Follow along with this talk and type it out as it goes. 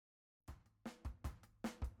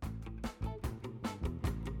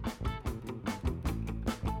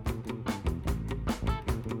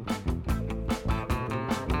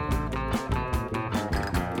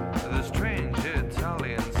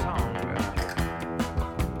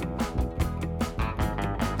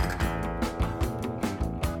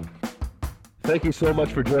Thank you so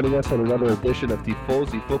much for joining us on another edition of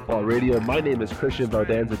Tifosi Football Radio. My name is Christian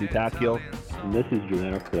Valdanza Dutacchio. And this is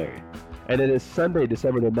Juliano Clary. And it is Sunday,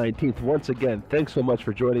 December the 19th. Once again, thanks so much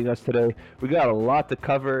for joining us today. We got a lot to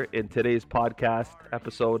cover in today's podcast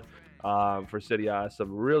episode for Serie A.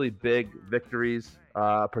 Some really big victories,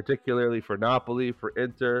 particularly for Napoli, for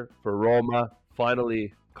Inter, for Roma,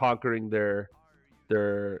 finally conquering their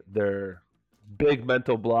big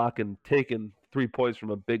mental block and taking 3 points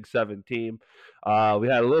from a Big Seven team. We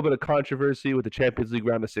had a little bit of controversy with the Champions League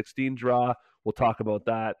round of 16 draw. We'll talk about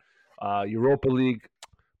that. Europa League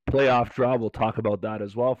playoff draw. We'll talk about that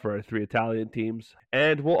as well for our 3 Italian teams.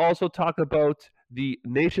 And we'll also talk about the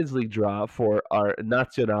Nations League draw for our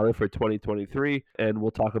Nazionale for 2023. And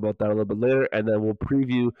we'll talk about that a little bit later. And then we'll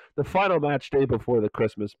preview the final match day before the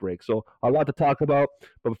Christmas break. So a lot to talk about.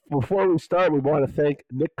 But before we start, we want to thank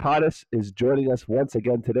Nick Cottis is joining us once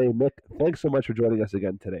again today. Nick, thanks so much for joining us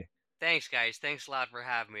again today. Thanks, guys. Thanks a lot for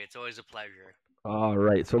having me. It's always a pleasure. All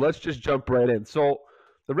right. So let's just jump right in. So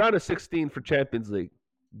the round of 16 for Champions League.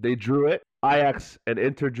 They drew it. Ajax and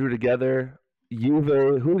Inter drew together.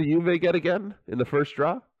 Who did Juve get again in the first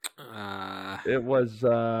draw? It was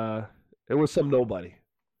some nobody.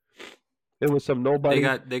 It was some nobody.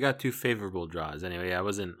 They got 2 favorable draws anyway.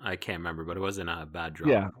 I can't remember, but it wasn't a bad draw.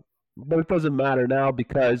 Yeah, but it doesn't matter now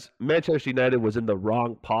because Manchester United was in the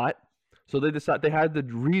wrong pot, so they decided they had to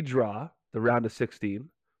redraw the round of 16.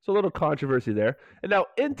 So a little controversy there. And now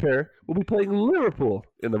Inter will be playing Liverpool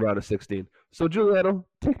in the round of 16. So Giuliano,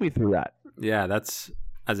 take me through that. Yeah, that's,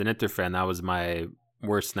 as an Inter fan, that was my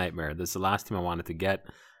worst nightmare. This is the last team I wanted to get.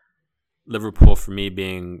 Liverpool, for me,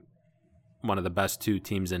 being one of the best 2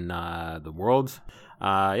 teams in the world.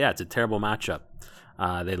 It's a terrible matchup.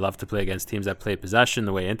 They love to play against teams that play possession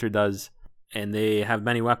the way Inter does. And they have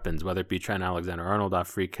many weapons, whether it be Trent Alexander-Arnold off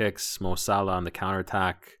free kicks, Mo Salah on the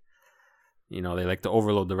counterattack. You know, they like to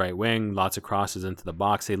overload the right wing, lots of crosses into the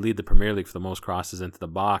box. They lead the Premier League for the most crosses into the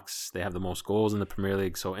box. They have the most goals in the Premier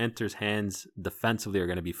League. So Inter's hands defensively are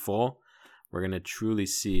going to be full. We're going to truly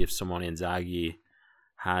see if Simone Inzaghi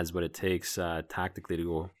has what it takes tactically to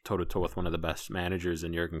go toe-to-toe with one of the best managers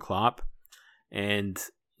in Jurgen Klopp.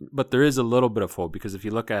 But there is a little bit of hope because if you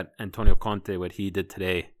look at Antonio Conte, what he did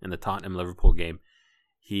today in the Tottenham-Liverpool game,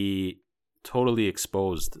 he totally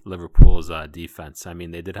exposed Liverpool's defense. I mean,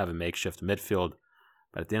 they did have a makeshift midfield,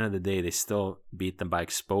 but at the end of the day, they still beat them by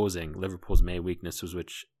exposing Liverpool's main weaknesses,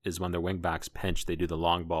 which is when their wingbacks pinch, they do the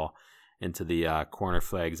long ball into the corner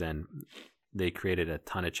flags, and they created a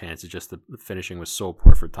ton of chances. Just the finishing was so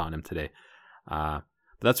poor for Tottenham today.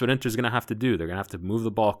 But that's what Inter's going to have to do. They're going to have to move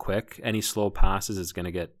the ball quick. Any slow passes is going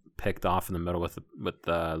to get picked off in the middle with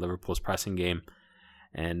Liverpool's pressing game.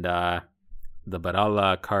 And the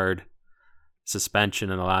Barella card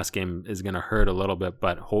suspension in the last game is going to hurt a little bit,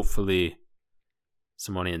 but hopefully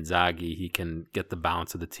Simone Inzaghi, he can get the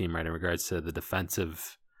balance of the team right in regards to the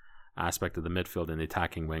defensive aspect of the midfield and the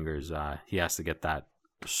attacking wingers. He has to get that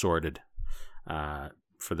sorted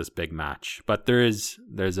for this big match. But there is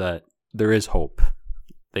hope.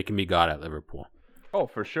 They can be got at Liverpool. Oh,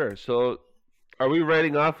 for sure. So are we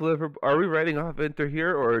writing off Liverpool? Are we writing off Inter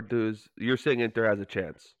here, or you're saying Inter has a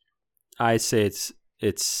chance? I say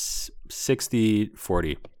it's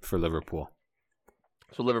 60-40 for Liverpool.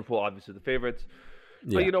 So Liverpool, obviously the favorites.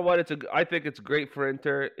 Yeah. But you know what? I think it's great for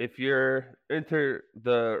Inter. If you're Inter,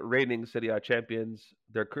 the reigning Serie A champions,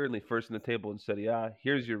 they're currently first in the table in Serie A.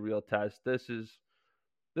 Here's your real test. This is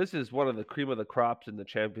one of the cream of the crops in the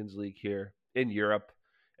Champions League here in Europe.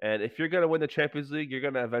 And if you're going to win the Champions League, you're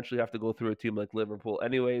going to eventually have to go through a team like Liverpool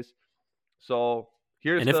anyways. So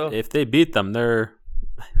if they beat them,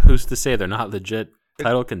 who's to say they're not legit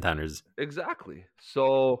title contenders? Exactly.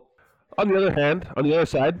 So on the other hand, on the other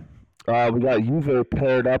side, we got Juve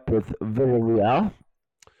paired up with Villarreal.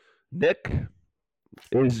 Nick,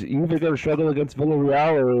 is Juve going to struggle against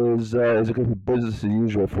Villarreal, or is it going to be business as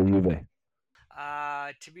usual for Juve?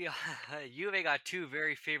 To be honest, Juve got 2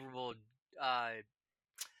 very favorable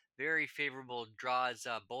draws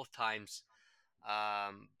both times.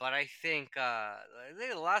 But I think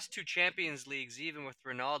the last 2 Champions Leagues, even with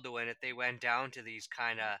Ronaldo in it, they went down to these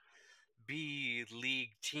kind of B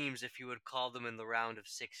League teams, if you would call them, in the round of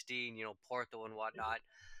 16, Porto and whatnot.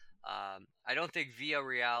 I don't think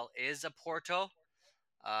Villarreal is a Porto.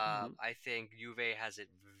 I think Juve has it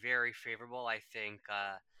very favorable. I think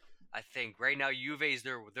right now Juve is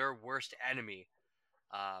their worst enemy.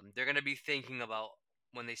 They're going to be thinking about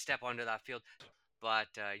when they step onto that field. But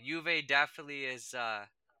Juve definitely is. I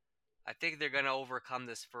think they're going to overcome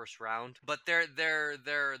this first round. But they're their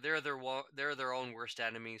own worst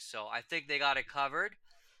enemies. So I think they got it covered.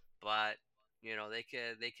 But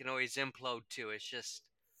They can always implode too. It's just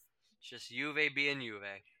Juve being Juve.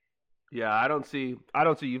 Yeah, I don't see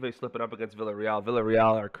Juve slipping up against Villarreal.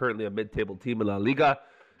 Villarreal are currently a mid-table team in La Liga,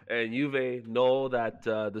 and Juve know that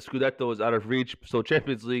the Scudetto is out of reach. So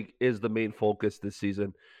Champions League is the main focus this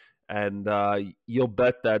season, and you'll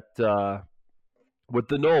bet that with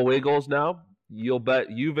the no away goals now, you'll bet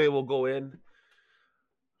Juve will go in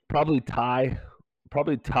probably tie,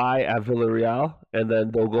 probably tie at Villarreal, and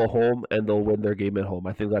then they'll go home and they'll win their game at home.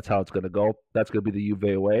 I think that's how it's going to go. That's going to be the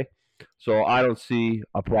Juve way. So I don't see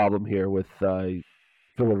a problem here with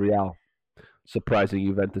Villarreal surprising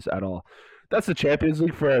Juventus at all. That's the Champions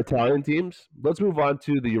League for our Italian teams. Let's move on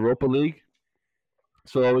to the Europa League.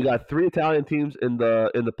 So we got three Italian teams in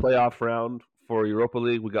the playoff round for Europa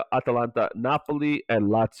League. We got Atalanta, Napoli, and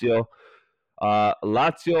Lazio.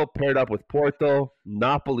 Lazio paired up with Porto,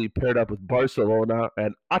 Napoli paired up with Barcelona,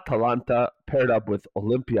 and Atalanta paired up with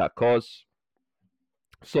Olympiacos.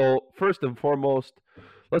 So first and foremost,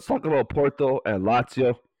 let's talk about Porto and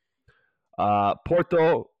Lazio.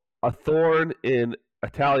 Porto, a thorn in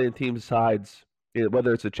Italian team sides,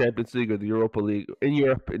 whether it's the Champions League or the Europa League, in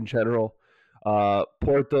Europe in general.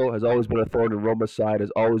 Porto has always been a thorn in Roma's side,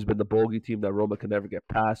 has always been the bogey team that Roma can never get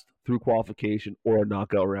past through qualification or a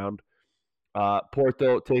knockout round.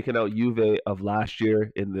 Porto taking out Juve of last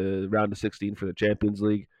year in the round of 16 for the Champions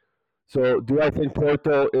League. So, do I think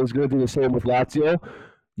Porto is going to do the same with Lazio?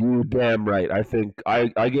 You damn right. I think I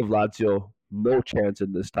give Lazio no chance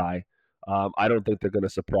in this tie. I don't think they're going to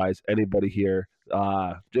surprise anybody here.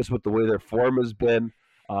 Just with the way their form has been,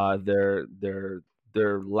 their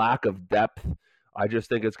lack of depth, I just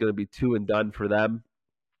think it's going to be two and done for them.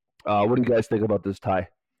 What do you guys think about this tie?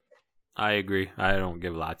 I agree. I don't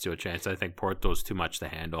give Lazio a chance. I think Porto's too much to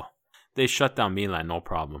handle. They shut down Milan, no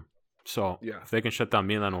problem. So Yeah. if they can shut down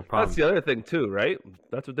Milan, no That's problem. the other thing too, right?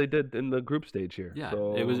 That's what they did in the group stage here. Yeah,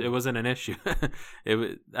 So, it wasn't an issue. It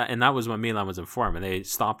was, and that was when Milan was in form, and they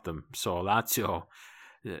stopped them. So Lazio,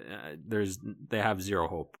 they have zero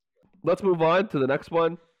hope. let's move on to the next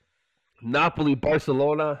one. Napoli,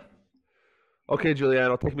 Barcelona. Okay,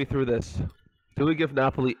 Giuliano, take me through this. Do we give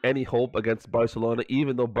Napoli any hope against Barcelona,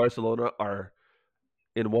 even though Barcelona are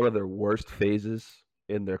in one of their worst phases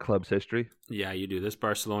in their club's history? Yeah, you do. This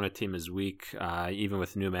Barcelona team is weak. Even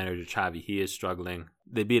with new manager Xavi, he is struggling.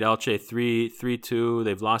 They beat Elche 3-2.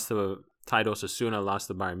 They've lost to Tito Osasuna, lost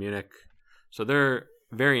to Bayern Munich. So they're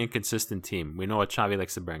a very inconsistent team. We know what Xavi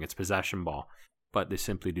likes to bring. It's possession ball. But they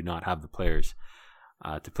simply do not have the players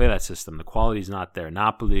to play that system. The quality is not there.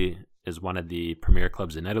 Napoli is one of the premier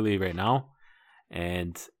clubs in Italy right now.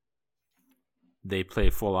 And they play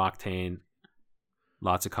full octane,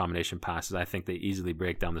 lots of combination passes. I think they easily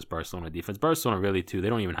break down this Barcelona defense. Barcelona really, too, they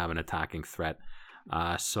don't even have an attacking threat.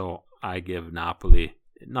 So I give Napoli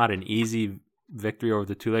not an easy victory over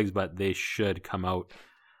the two legs, but they should come out,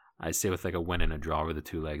 I say, with like a win and a draw over the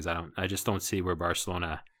two legs. I just don't see where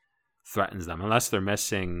Barcelona threatens them, unless they're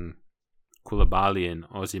missing Koulibaly and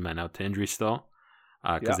Osimhen out to injury still,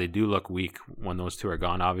 because they do look weak when those two are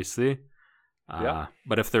gone, obviously.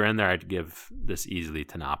 But if they're in there, I'd give this easily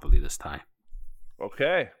to Napoli this tie.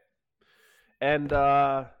 Okay. And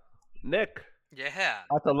Nick, Yeah.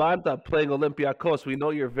 Atalanta playing Olympiacos. We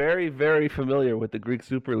know you're very, very familiar with the Greek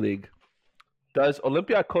Super League. Does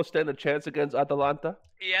Olympiacos stand a chance against Atalanta?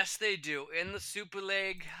 Yes, they do. In the Super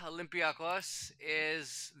League, Olympiacos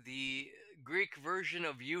is the Greek version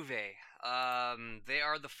of Juve. They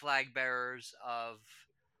are the flag bearers of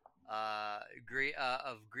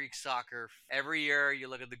Greek soccer. Every year, you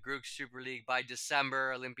look at the Greek Super League. By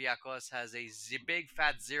December, Olympiacos has a big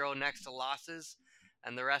fat zero next to losses,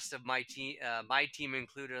 and the rest of my team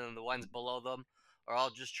included, and the ones below them, are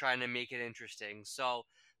all just trying to make it interesting. So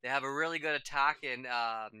they have a really good attack in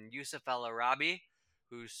Yusuf El Arabi,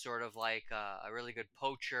 who's sort of like a really good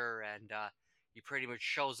poacher, and he pretty much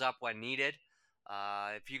shows up when needed.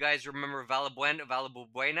 If you guys remember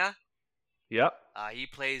Valbuena, Yep. he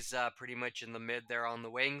plays pretty much in the mid there on the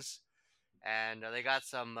wings, and they got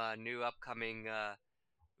some new upcoming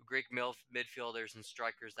Greek midfielders and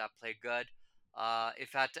strikers that play good.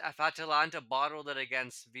 If Atalanta bottled it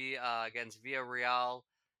against Villarreal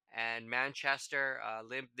and Manchester,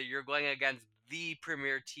 you're going against the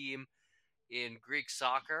premier team in Greek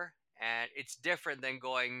soccer, and it's different than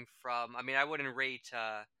going from. I mean, I wouldn't rate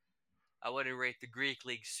the Greek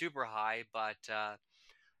league super high, but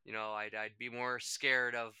I'd be more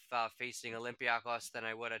scared of facing Olympiacos than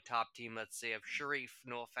I would a top team, let's say, of Sharif.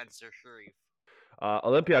 No offense to Sharif.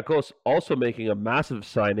 Olympiacos also making a massive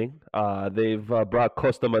signing. They've brought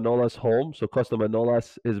Costa Manolas home, so Costa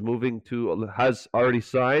Manolas has already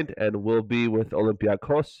signed and will be with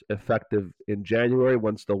Olympiacos effective in January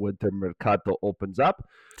once the winter mercato opens up.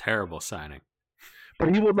 Terrible signing.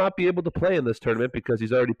 But he will not be able to play in this tournament because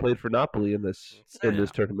he's already played for Napoli in this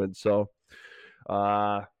tournament. So,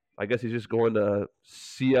 I guess he's just going to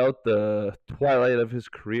see out the twilight of his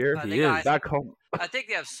career. He is back home. I think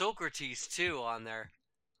they have Socrates too on there.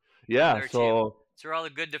 Yeah, their so it's where all the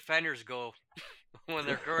good defenders go when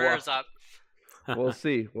their career's up. We'll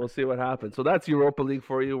see. We'll see what happens. So that's Europa League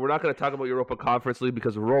for you. We're not going to talk about Europa Conference League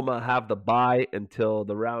because Roma have the bye until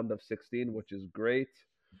the round of 16, which is great.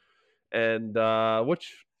 And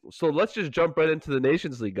so let's just jump right into the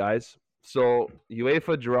Nations League, guys. So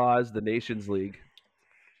UEFA draws the Nations League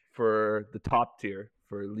for the top tier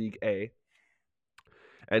for League A.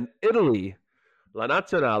 And Italy, La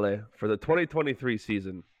Nazionale, for the 2023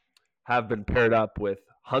 season, have been paired up with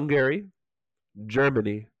Hungary,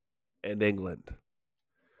 Germany, and England.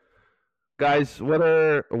 Guys, what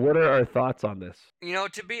are our thoughts on this?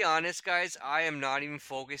 To be honest, guys, I am not even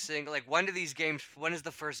focusing. Like, when is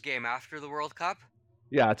the first game after the World Cup?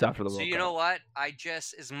 Yeah, it's after the World Cup. So you know what? I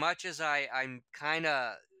just, as much as I'm kind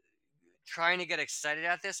of trying to get excited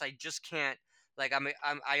at this, I just can't. Like,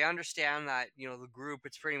 I understand that the group.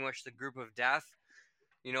 It's pretty much the group of death.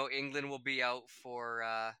 England will be out for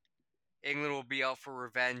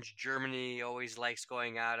revenge. Germany always likes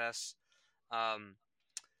going at us.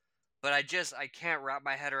 But I can't wrap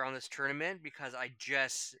my head around this tournament because I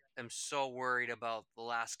just am so worried about the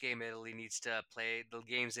last game Italy needs to play, the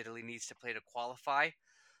games Italy needs to play to qualify.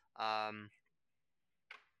 I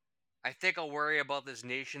think I'll worry about this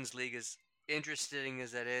Nations League, as interesting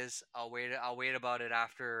as it is. I'll wait about it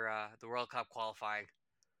after the World Cup qualifying.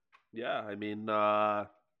 Yeah, I mean,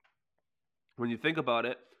 when you think about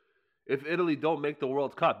it, if Italy don't make the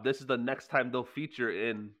World Cup, this is the next time they'll feature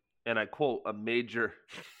in, and I quote, a major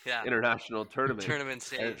international tournament. Tournament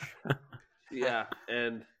stage.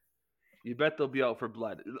 And you bet they'll be out for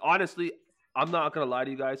blood. Honestly, I'm not going to lie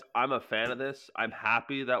to you guys. I'm a fan of this. I'm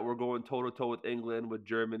happy that we're going toe-to-toe with England, with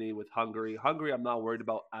Germany, with Hungary. Hungary, I'm not worried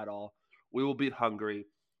about at all. We will beat Hungary.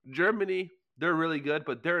 Germany, they're really good,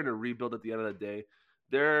 but they're in a rebuild at the end of the day.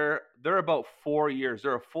 They're about 4 years.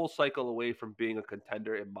 They're a full cycle away from being a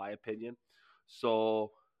contender, in my opinion.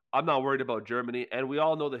 So I'm not worried about Germany. And we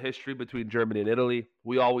all know the history between Germany and Italy.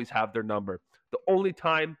 We always have their number. The only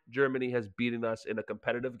time Germany has beaten us in a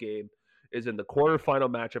competitive game is in the quarterfinal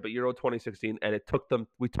matchup at Euro 2016, and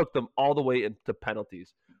we took them all the way into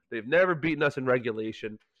penalties. They've never beaten us in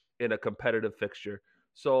regulation in a competitive fixture.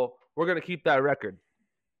 So we're going to keep that record.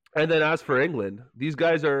 And then as for England, these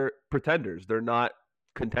guys are pretenders. They're not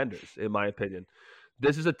contenders, in my opinion.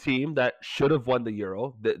 This is a team that should have won the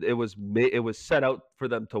Euro. It was set out for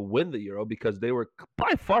them to win the Euro because they were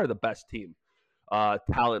by far the best team,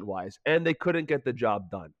 talent-wise, and they couldn't get the job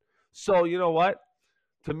done. So you know what?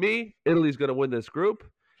 To me, Italy's going to win this group,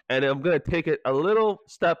 and I'm going to take it a little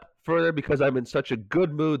step further because I'm in such a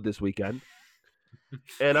good mood this weekend.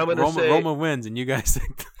 And I'm going to say Roma wins, and you guys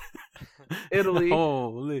think Italy.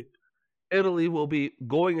 Holy. Italy will be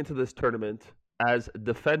going into this tournament as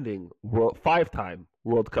defending 5-time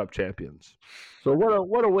World Cup champions. So what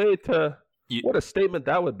a statement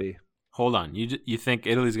that would be. Hold on, you think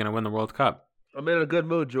Italy's going to win the World Cup? I'm in a good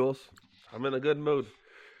mood, Jules. I'm in a good mood.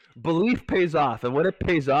 Belief pays off, and when it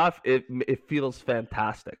pays off, it feels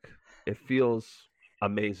fantastic. It feels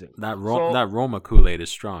amazing. That Roma Kool-Aid is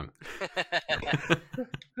strong.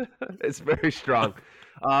 It's very strong.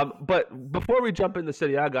 But before we jump into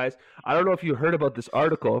Serie A, guys, I don't know if you heard about this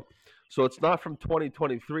article. So it's not from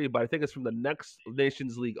 2023, but I think it's from the next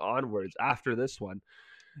Nations League onwards after this one.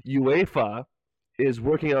 UEFA is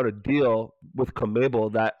working out a deal with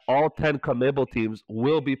CONMEBOL that all 10 CONMEBOL teams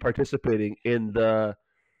will be participating in the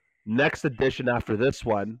next edition after this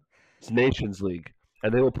one, it's Nations League,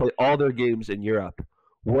 and they will play all their games in Europe.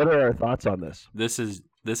 What are our thoughts on this? This is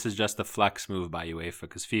just a flex move by UEFA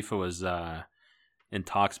because FIFA was in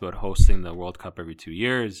talks about hosting the World Cup every 2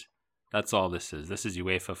 years. That's all this is. This is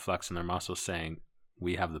UEFA flexing their muscles, saying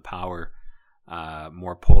we have the power,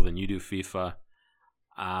 more pull than you do, FIFA.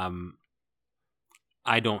 I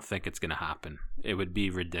don't think it's going to happen. It would be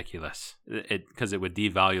ridiculous because it would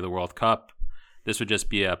devalue the World Cup. This would just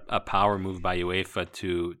be a power move by UEFA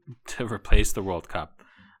to replace the World Cup.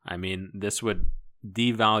 I mean, this would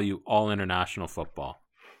devalue all international football.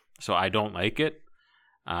 So I don't like it.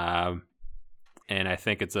 And I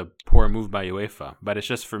think it's a poor move by UEFA. But it's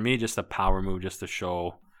just, for me, just a power move just to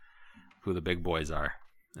show who the big boys are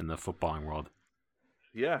in the footballing world.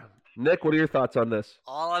 Yeah. Nick, what are your thoughts on this?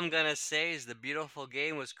 All I'm gonna say is the beautiful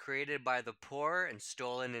game was created by the poor and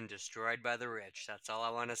stolen and destroyed by the rich. That's all I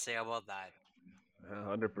want to say about that.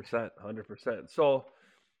 100%, 100%. So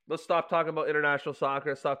let's stop talking about international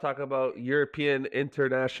soccer. Stop talking about European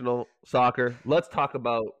international soccer. Let's talk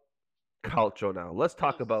about Calcio now. Let's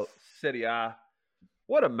talk about Serie A.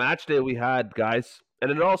 What a match day we had, guys.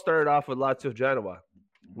 And it all started off with Lazio Genoa.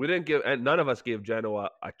 We didn't give, and none of us gave Genoa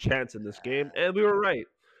a chance in this game, and we were right.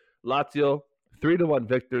 Lazio 3-1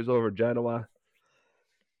 victors over Genoa.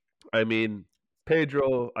 I mean,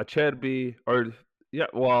 Pedro Acerbi, or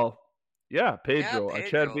Pedro Pedro.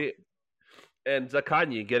 Acerbi and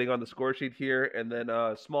Zaccagni getting on the score sheet here, and then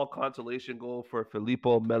a small consolation goal for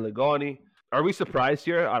Filippo Meligoni. Are we surprised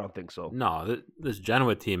here? I don't think so. No, this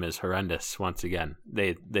Genoa team is horrendous once again.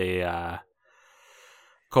 They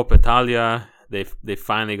Coppa Italia, they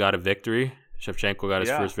finally got a victory. Shevchenko got his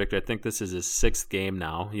first victory. I think this is his 6th game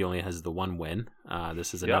now. He only has the 1 win.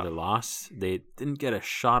 This is another loss. They didn't get a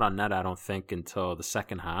shot on net, I don't think, until the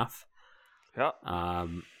second half. Yeah.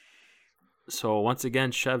 So once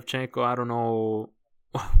again, Shevchenko, I don't know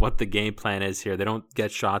what the game plan is here. They don't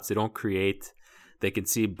get shots. They don't create. They can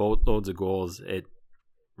see boatloads of goals.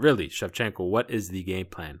 Really, Shevchenko, what is the game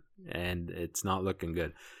plan? And it's not looking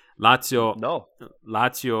good. Lazio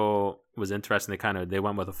was interesting. They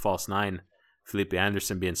went with a false 9, Felipe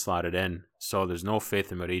Anderson being slotted in. So there's no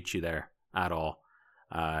faith in Murici there at all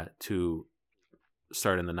to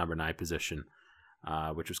start in the number 9 position,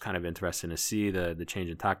 which was kind of interesting to see the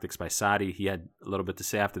change in tactics by Sarri. He had a little bit to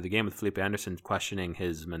say after the game with Felipe Anderson questioning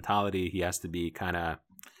his mentality. He has to be kind of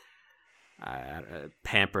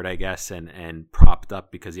pampered, I guess, and propped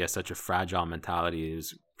up because he has such a fragile mentality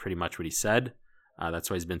is pretty much what he said.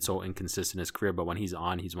 That's why he's been so inconsistent in his career, but when he's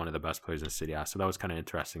on, he's one of the best players in the Serie A. So that was kind of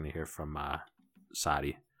interesting to hear from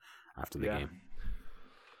Sarri after the game.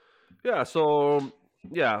 Yeah, so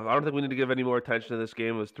I don't think we need to give any more attention to this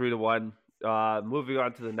game. It was 3-1. Moving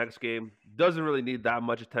on to the next game, doesn't really need that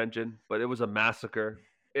much attention, but it was a massacre.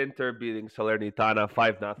 Inter beating Salernitana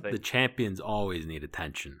 5-0. The champions always need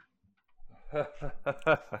attention.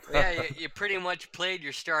 Yeah, you pretty much played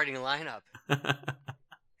your starting lineup.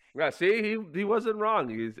 Yeah, see, he wasn't wrong.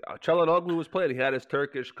 Çalhanoğlu was playing. He had his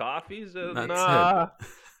Turkish coffees. And,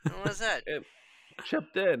 What was that?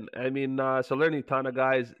 Chipped in. I mean, Salernitana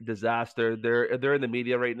guys, disaster. They're in the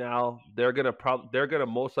media right now. They're gonna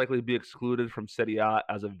most likely be excluded from Serie A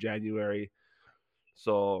as of January.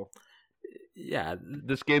 So yeah,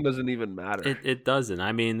 this game doesn't even matter. It doesn't.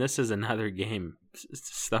 I mean, this is another game.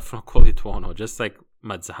 Stefano Colituono, just like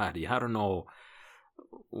Mazzarri. I don't know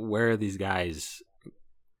where these guys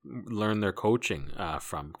learn their coaching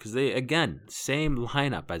from, because they, again, same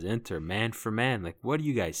lineup as Inter, man for man. Like, what are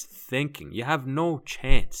you guys thinking? You have no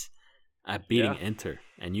chance at beating Inter,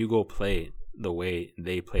 and you go play the way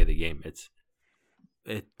they play the game.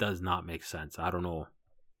 It does not make sense. I don't know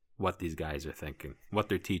what these guys are thinking, what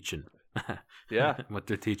they're teaching. What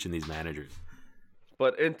they're teaching these managers.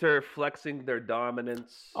 But Inter flexing their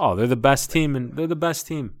dominance. Oh, they're the best team, and they're the best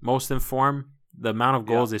team, most in form. The amount of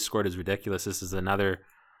goals they scored is ridiculous. This is another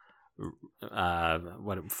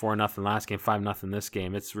 4-0 last game, 5-0 this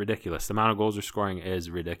game. It's ridiculous. The amount of goals they're scoring is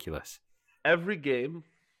ridiculous. Every game,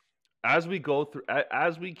 as we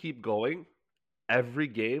keep going, every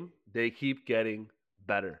game they keep getting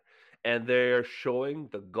better, and they're showing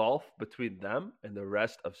the gulf between them and the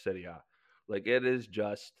rest of Serie A. Like, it is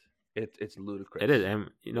just. It's ludicrous. It is, and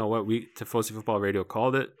you know what? We Tifosi Football Radio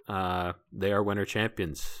called it. They are winter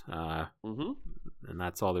champions, and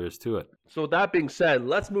that's all there is to it. So that being said,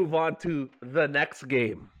 let's move on to the next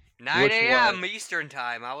game. 9 a.m. Eastern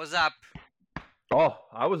time. I was up. Oh,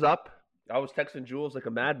 I was up. I was texting Jules like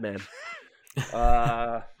a madman.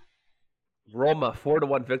 Roma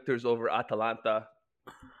 4-1 victors over Atalanta.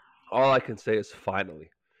 All I can say is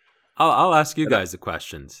finally. I'll ask you guys the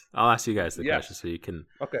questions. Questions so you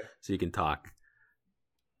can talk.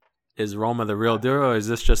 Is Roma the real deal, or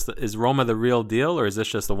is Roma the real deal, or is this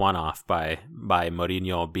just a one-off by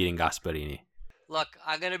Mourinho beating Gasperini? Look,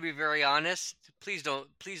 I'm gonna be very honest. Please don't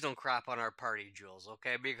crap on our party, Jules.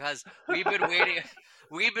 Okay, because we've been waiting.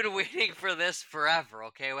 We've been waiting for this forever.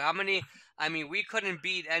 Okay, we couldn't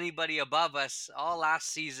beat anybody above us all last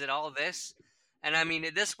season. All this. And I mean,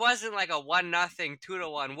 this wasn't like a 1-0,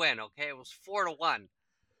 2-1 win, okay? It was 4-1,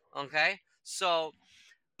 okay? So,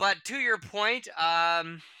 but to your point,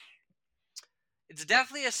 it's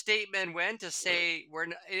definitely a statement win to say we're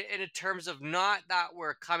in terms of not that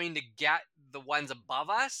we're coming to get the ones above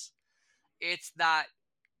us. It's that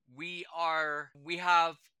we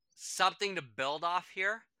have something to build off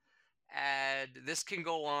here, and this can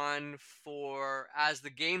go on for as the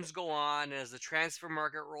games go on and as the transfer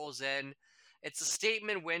market rolls in. It's a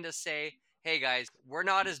statement win to say, hey guys, we're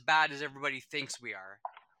not as bad as everybody thinks we are.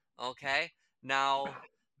 Okay? Now,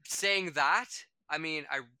 saying that, I mean,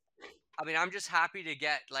 I'm just happy to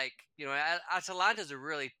get, like, Atalanta's a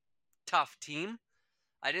really tough team.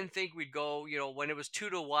 I didn't think we'd go, when it was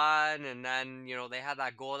 2-1 and then, they had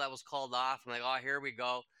that goal that was called off. I'm like, oh, here we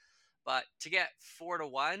go. But to get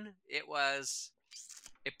 4-1, it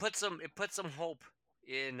put some hope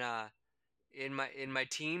in my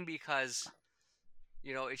team, because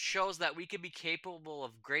it shows that we can be capable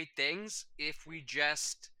of great things if we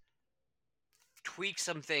just tweak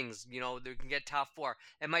some things. They can get top 4.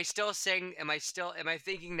 Am I thinking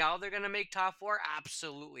now they're gonna make top 4?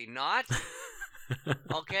 Absolutely not.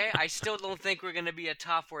 Okay, I still don't think we're gonna be a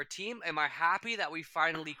top 4 team. Am I happy that we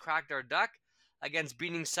finally cracked our duck against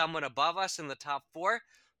beating someone above us in the top 4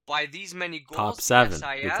 by these many goals? Top 7. Yes,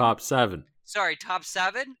 I am. The top 7. Sorry, top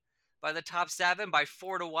 7. By the top 7 by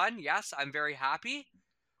 4-1. Yes, I'm very happy.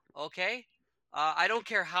 Okay. I don't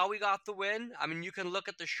care how we got the win. I mean, you can look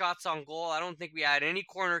at the shots on goal. I don't think we had any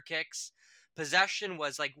corner kicks. Possession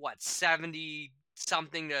was like,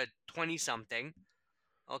 70-something to 20-something.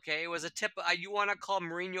 Okay, it was a tip. You want to call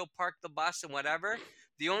Mourinho park the bus and whatever.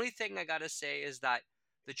 The only thing I got to say is that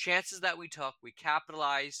the chances that we took, we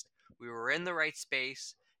capitalized. We were in the right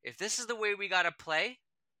space. If this is the way we got to play,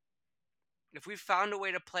 if we found a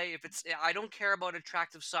way to play, I don't care about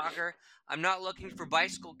attractive soccer. I'm not looking for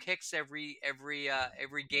bicycle kicks every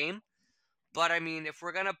game. But I mean, if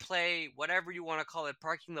we're gonna play whatever you want to call it,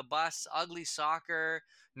 parking the bus, ugly soccer,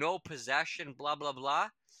 no possession, blah blah blah,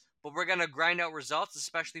 but we're gonna grind out results,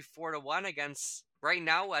 especially 4-1 against right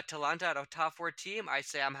now Atalanta, at a top 4 team, I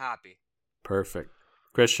say I'm happy. Perfect.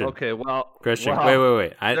 Christian. Okay, well, Christian, wow.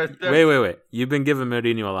 wait. Wait. You've been giving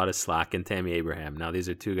Mourinho a lot of slack and Tammy Abraham. Now, these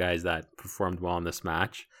are two guys that performed well in this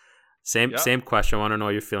match. Same question. I want to know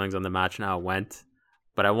your feelings on the match and how it went.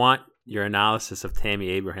 But I want your analysis of Tammy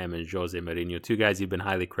Abraham and Jose Mourinho, two guys you've been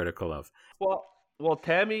highly critical of. Well,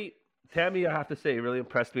 Tammy, I have to say, really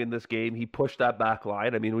impressed me in this game. He pushed that back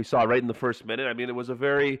line. I mean, we saw right in the first minute. I mean, it was a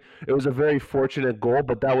very fortunate goal,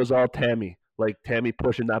 but that was all Tammy. Like, Tammy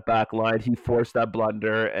pushing that back line, he forced that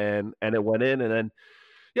blunder, and it went in. And then,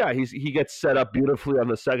 yeah, he gets set up beautifully on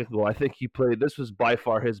the second goal. I think this was by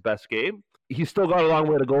far his best game. He's still got a long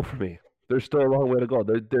way to go for me. There's still a long way to go.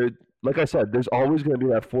 Like I said, there's always going to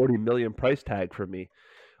be that 40 million price tag for me.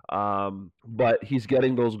 But he's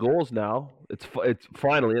getting those goals now. It's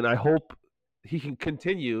finally, and I hope he can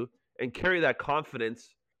continue and carry that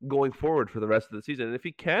confidence going forward for the rest of the season. And if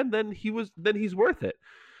he can, then he's worth it.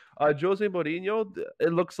 Jose Mourinho,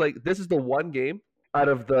 it looks like this is the one game out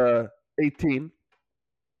of the 18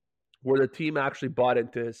 where the team actually bought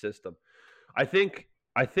into his system. I think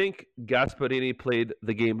Gasperini played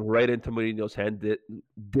the game right into Mourinho's hand,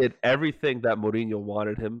 did everything that Mourinho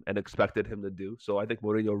wanted him and expected him to do. So I think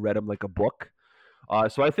Mourinho read him like a book.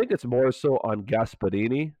 So I think it's more so on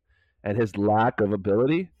Gasperini and his lack of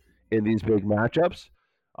ability in these big matchups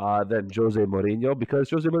than Jose Mourinho,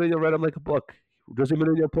 because Jose Mourinho read him like a book. Jose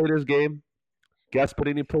Mourinho played his game.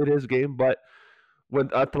 Gasperini played his game. But when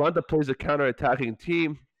Atalanta plays a counter-attacking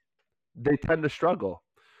team, they tend to struggle.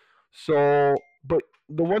 So, but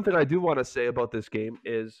the one thing I do want to say about this game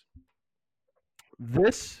is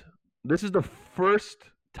this is the first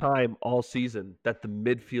time all season that the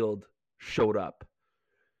midfield showed up.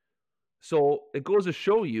 So it goes to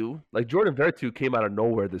show you, like, Jordan Veretout came out of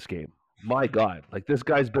nowhere this game. My God, like, this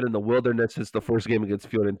guy's been in the wilderness since the first game against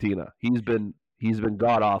Fiorentina. He's been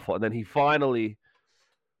god awful, and then he finally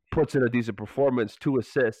puts in a decent performance, 2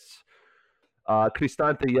 assists.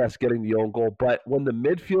 Cristante, yes, getting the own goal, but when the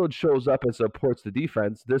midfield shows up and supports the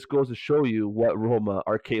defense, this goes to show you what Roma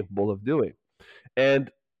are capable of doing.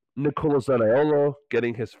 And Nicolo Zaniolo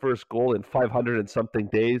getting his first goal in 500 and something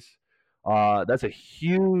days. That's a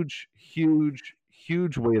huge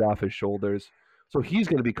weight off his shoulders. So he's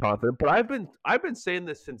going to be confident. But I've been saying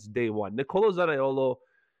this since day one. Nicolo Zaniolo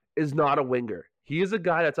is not a winger. He is a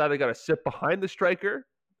guy that's either got to sit behind the striker,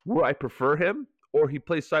 where I prefer him, or he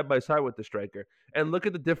plays side by side with the striker. And look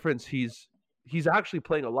at the difference. He's actually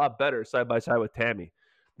playing a lot better side by side with Tammy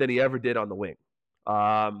than he ever did on the wing.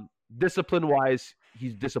 Discipline wise,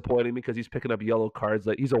 he's disappointing me because he's picking up yellow cards.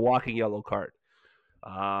 Like, he's a walking yellow card.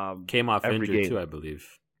 Came off every injured game too, I believe.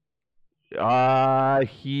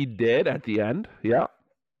 He did at the end, yeah.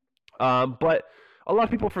 But a lot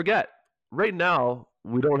of people forget. Right now,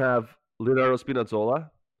 we don't have Leonardo Spinazzola,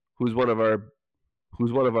 who's one of our,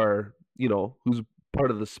 who's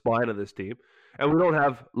part of the spine of this team, and we don't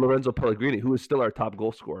have Lorenzo Pellegrini, who is still our top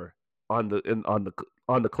goal scorer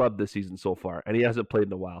on the club this season so far, and he hasn't played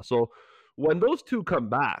in a while. So when those two come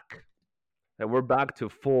back, and we're back to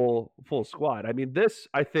full squad, I mean, this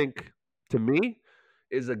I think to me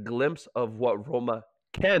is a glimpse of what Roma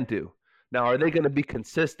can do. Now, are they going to be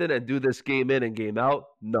consistent and do this game in and game out?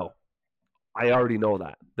 No, I already know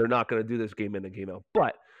that they're not going to do this game in and game out.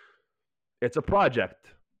 But it's a project.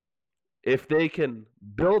 If they can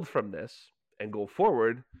build from this and go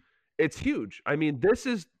forward, it's huge. I mean, this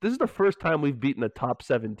is the first time we've beaten a top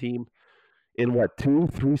 7 team in what,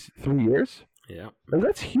 3 years? Yeah, and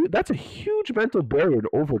that's huge. That's a huge mental barrier to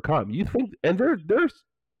overcome. You think, and they're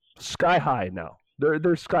sky high now.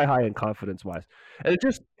 They're sky high in confidence wise, and it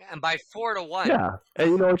just And by 4-1. yeah,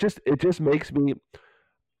 and it just makes me.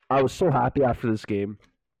 I was so happy after this game,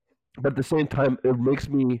 but at the same time, it makes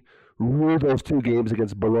me rue those 2 games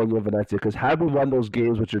against Bologna and Venezia, because had we won those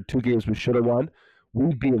games, which are 2 games we should have won,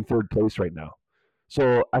 we'd be in 3rd place right now.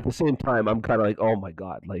 So at the same time, I'm kind of like, oh my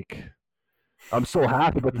god, like I'm so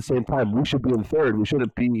happy, but at the same time, we should be in 3rd. We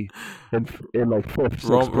shouldn't be in like 5th,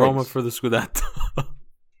 6th Roma place. for the Scudetto.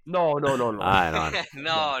 No. I don't.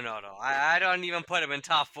 No. I don't even put him in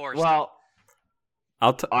top 4. Well,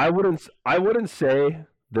 I wouldn't say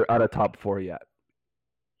they're out of top 4 yet.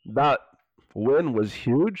 That win was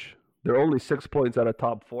huge. They're only 6 points out of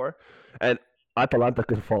top 4, and Atalanta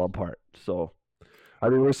could fall apart. So, I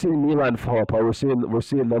mean, we're seeing Milan fall apart. We're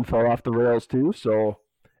seeing them fall off the rails too. So,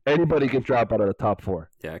 anybody can drop out of the top 4.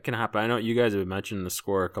 Yeah, it can happen. I know you guys have mentioned the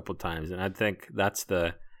score a couple of times, and I think that's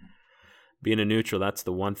being a neutral. That's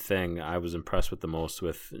the one thing I was impressed with the most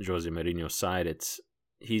with Jose Mourinho's side.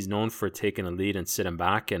 He's known for taking a lead and sitting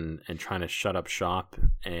back and trying to shut up shop,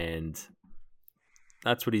 and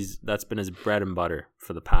that's been his bread and butter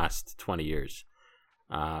for the past 20 years.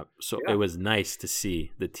 It was nice to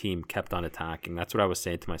see the team kept on attacking. That's what I was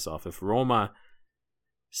saying to myself. If Roma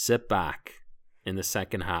sit back in the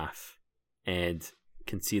second half and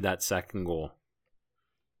concede that second goal,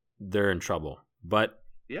 they're in trouble. But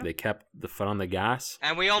they kept the foot on the gas,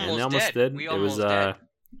 and we almost did. It was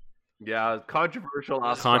controversial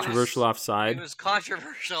offside. Controversial offside. It was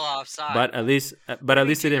controversial offside. But at least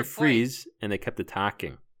they didn't freeze and they kept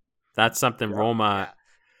attacking. That's something Roma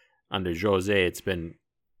under Jose, it's been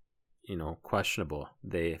questionable.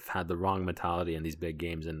 They've had the wrong mentality in these big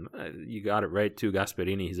games, and you got it right too.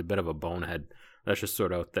 Gasperini, he's a bit of a bonehead. Let's just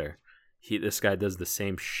sort out there. This guy does the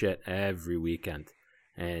same shit every weekend.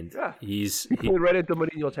 And he played right into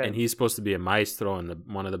Mourinho's hands. And he's supposed to be a maestro and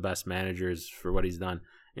one of the best managers for what he's done.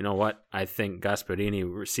 You know what? I think Gasperini,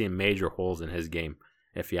 we're seeing major holes in his game,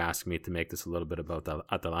 if you ask me, to make this a little bit about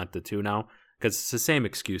Atalanta too now. Because it's the same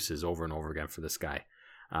excuses over and over again for this guy.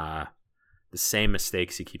 The same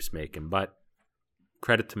mistakes he keeps making. But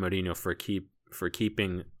credit to Mourinho for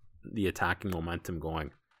keeping the attacking momentum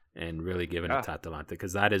going and really giving it to Atalanta.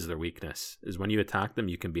 Because that is their weakness, is when you attack them,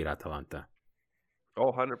 you can beat Atalanta.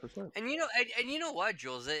 Oh, 100%. And you know what,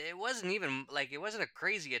 Jules? It wasn't even it wasn't a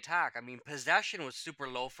crazy attack. I mean, possession was super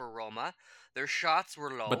low for Roma. Their shots were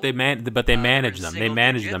low. But they managed them. They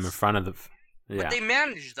managed them in front of the. Yeah. But they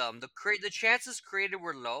managed them. The chances created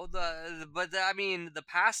were low. The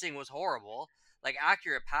passing was horrible. Like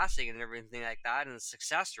accurate passing and everything like that, and the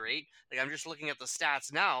success rate. Like I'm just looking at the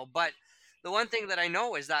stats now, but. The one thing that I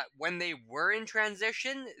know is that when they were in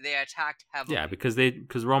transition, they attacked heavily. Yeah, because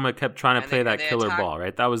Roma kept trying to play that killer ball,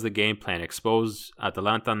 right? That was the game plan: expose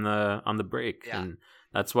Atalanta on the break, and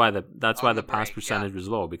that's why the pass percentage was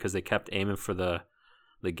low, because they kept aiming for the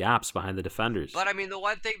gaps behind the defenders. But I mean, the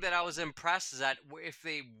one thing that I was impressed is that if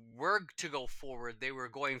they were to go forward, they were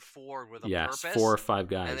going forward with a purpose. 4 or 5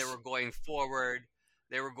 guys, and they were going forward.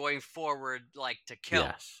 They were going forward to kill.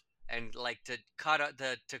 Yes. And to cut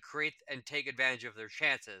to create and take advantage of their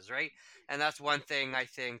chances, right? And that's one thing I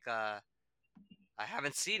think I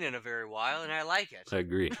haven't seen in a very while, and I like it. I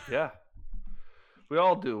agree. Yeah, we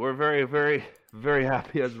all do. We're very, very, very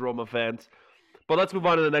happy as Roma fans. But let's move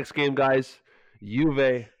on to the next game, guys.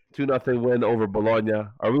 Juve 2-0 win over Bologna.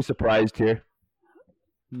 Are we surprised here?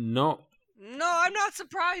 No, I'm not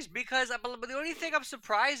surprised, because but the only thing I'm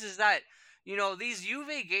surprised is that these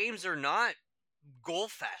Juve games are not goal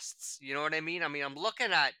fests. You know what I mean? I mean, I'm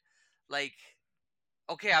looking at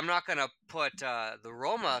okay, I'm not gonna put the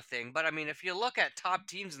Roma thing, but I mean, if you look at top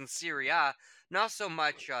teams in Serie A, not so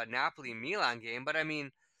much Napoli Milan game, but I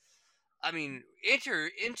mean, Inter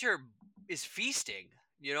is feasting.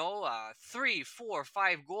 3, 4,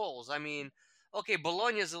 5 goals. I mean, okay,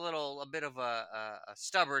 Bologna's a bit of a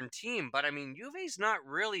stubborn team, but I mean, Juve's not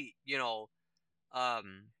really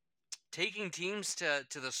taking teams to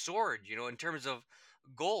the sword, in terms of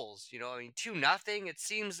goals. I mean, 2-0. It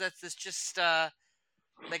seems that it's just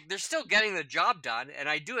like they're still getting the job done, and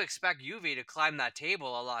I do expect Juve to climb that table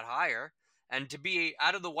a lot higher and to be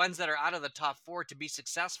out of the ones that are out of the top 4 to be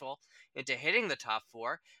successful into hitting the top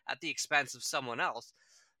 4 at the expense of someone else.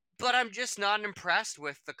 But I'm just not impressed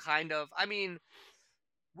with the kind of, I mean,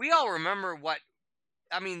 we all remember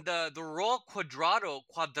the role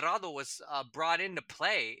Quadrado was brought into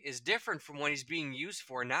play is different from what he's being used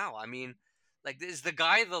for now. I mean, like, is the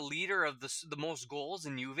guy the leader of the most goals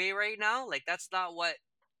in Juve right now? Like, that's not what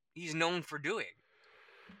he's known for doing.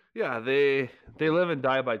 Yeah, they live and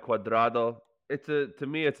die by Quadrado. To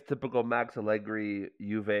me, it's a typical Max Allegri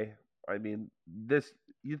Juve. I mean, this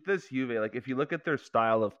Juve, like if you look at their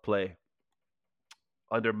style of play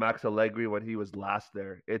under Max Allegri when he was last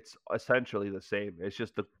there, it's essentially the same. It's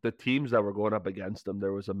just the teams that were going up against them,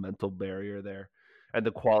 there was a mental barrier there, and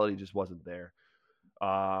the quality just wasn't there.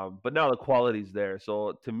 But now the quality's there.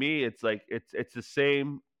 So to me, it's like it's the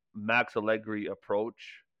same Max Allegri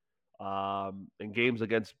approach. In games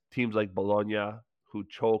against teams like Bologna, who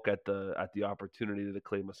choke at the opportunity to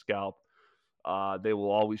claim a scalp, they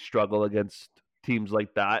will always struggle against teams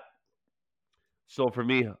like that. So for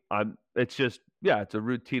me, it's it's a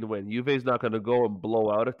routine win. Juve's not going to go and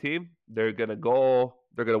blow out a team. They're going to win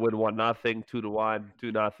 1-0, 2-1,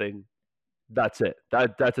 2-0. That's it.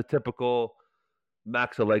 That's a typical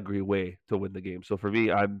Max Allegri way to win the game. So for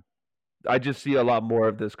me, I just see a lot more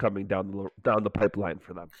of this coming down the pipeline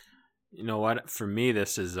for them. You know what? For me,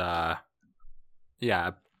 this is not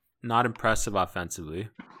impressive offensively,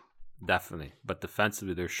 definitely, but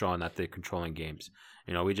defensively, they're showing that they're controlling games.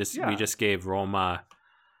 You know, we just gave Roma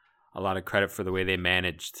a lot of credit for the way they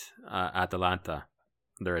managed Atalanta,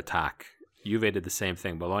 their attack. Juve did the same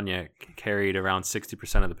thing. Bologna carried around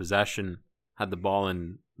 60% of the possession, had the ball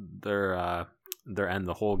in their end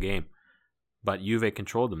the whole game, but Juve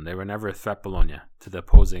controlled them. They were never a threat, Bologna, to the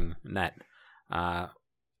opposing net.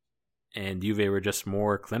 And Juve were just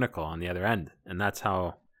more clinical on the other end, and that's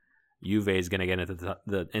how Juve is going to get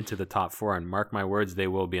into the top 4. And mark my words, they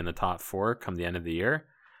will be in the top 4 come the end of the year.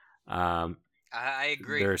 I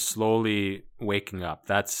agree. They're slowly waking up.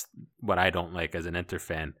 That's what I don't like as an Inter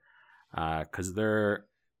fan, because they're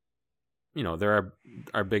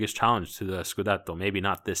our biggest challenge to the Scudetto. Maybe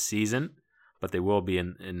not this season, but they will be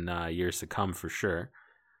in years to come for sure.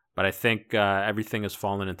 But I think everything has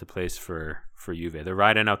fallen into place for Juve. They're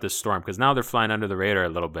riding out this storm because now they're flying under the radar a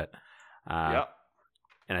little bit.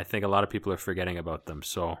 And I think a lot of people are forgetting about them.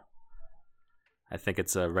 So I think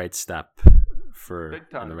it's a right step in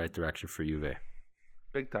the right direction for Juve.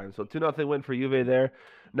 Big time. So 2-0 win for Juve there.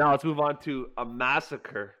 Now let's move on to a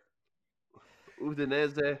massacre.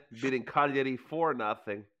 Udinese beating Cagliari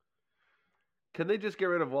 4-0. Can they just get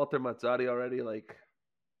rid of Walter Mazzarri already? Like,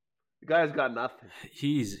 the guy's got nothing.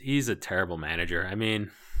 He's a terrible manager. I mean,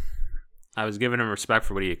 I was giving him respect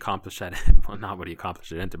for what he accomplished at not what he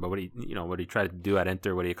accomplished at Inter, but what he tried to do at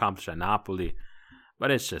Inter, what he accomplished at Napoli. But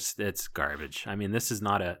it's garbage. I mean, this is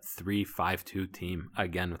not a 3-5-2 team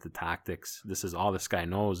again with the tactics. This is all this guy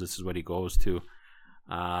knows. This is what he goes to.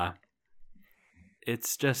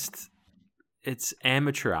 It's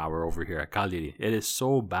amateur hour over here at Cagliari. It is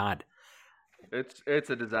so bad. It's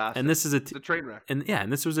a disaster. And this is it's a train wreck.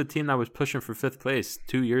 And this was a team that was pushing for 5th place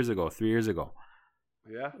 3 years ago.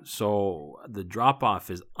 Yeah. So the drop off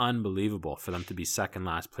is unbelievable for them to be second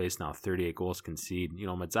last place now, 38 goals conceded. You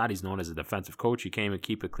know, Mazzarri's known as a defensive coach. He came and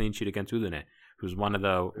keep a clean sheet against Udine, who's one of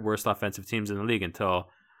the worst offensive teams in the league until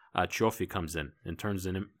Cioffi comes in and turns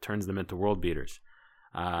them into world beaters.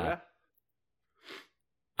 I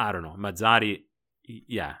don't know. Mazzarri,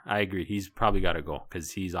 yeah, I agree. He's probably got to go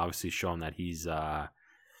because he's obviously shown that he's not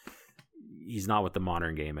with the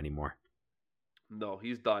modern game anymore. No,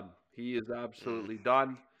 he's done. He is absolutely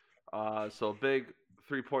done. So big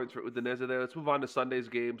 3 points for Udinese there. Let's move on to Sunday's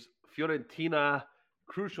games. Fiorentina,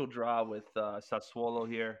 crucial draw with Sassuolo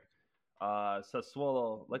here.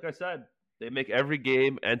 Sassuolo, like I said, they make every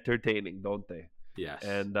game entertaining, don't they? Yes.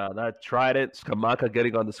 And that Trident, Scamacca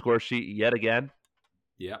getting on the score sheet yet again.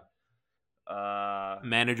 Yeah.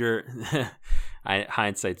 Manager,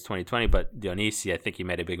 hindsight's 2020, but Dionisi, I think he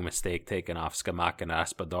made a big mistake taking off Scamacca and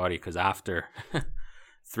Raspadori because after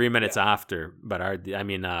 3 minutes after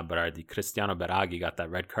Berardi, Cristiano Beraghi got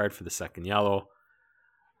that red card for the second yellow.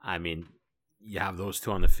 I mean, you have those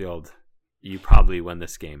two on the field, you probably win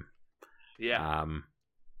this game. Yeah.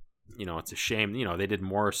 It's a shame. They did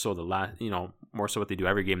more so more so what they do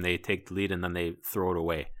every game. They take the lead and then they throw it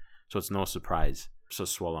away. So it's no surprise. So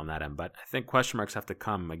swell on that end. But I think question marks have to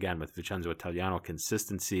come again with Vincenzo Italiano.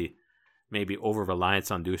 Consistency, maybe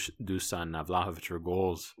over-reliance on Dusan Vlahovic for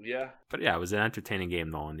goals. Yeah. But yeah, it was an entertaining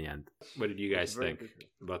game though in the end. What did you guys think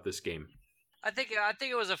about this game? I think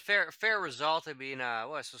it was a fair result. I mean,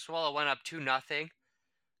 Sassuolo went up 2-0,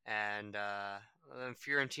 and then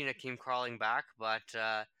Fiorentina came crawling back. But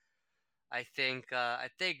I think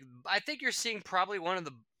you're seeing probably one of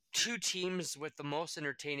the two teams with the most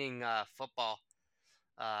entertaining football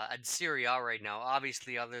at Serie A right now.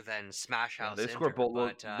 Obviously, other than Smash Yeah, House Inter,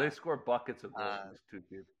 but they score buckets of goals. uh, These two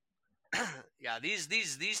teams. yeah, these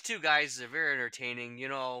two guys are very entertaining. You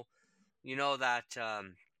know that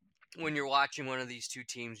when you're watching one of these two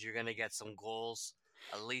teams, you're gonna get some goals,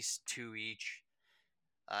 at least two each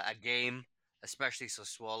a game, especially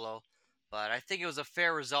Sassuolo. But I think it was a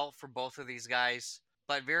fair result for both of these guys,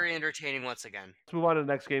 but very entertaining once again. Let's move on to the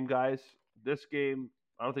next game, guys. This game,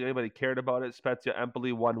 I don't think anybody cared about it. Spezia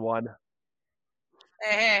Empoli 1-1.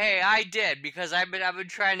 Hey! I did because I've been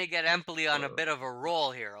trying to get Empoli on a bit of a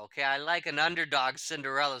roll here. Okay, I like an underdog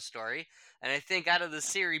Cinderella story, and I think out of the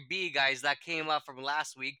Serie B guys that came up from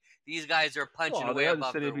last week, these guys are punching Well, way they are the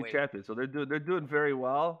above City their B weight. champions, so they're doing very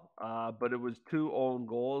well. But it was 2 own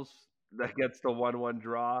goals that gets the 1-1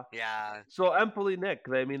 draw. Yeah. So Empoli, Nick,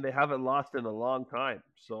 I mean, they haven't lost in a long time.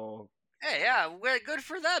 So Hey, yeah, well, good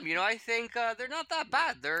for them. I think they're not that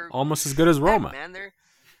bad. They're Almost as good as heck, Roma. man.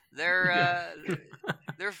 They're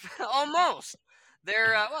almost.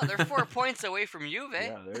 They're 4 points away from Juve.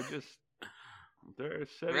 yeah, they're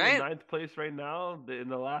sitting Right? in ninth place right now. In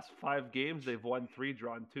the last 5 games, they've won 3,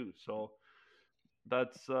 drawn 2. So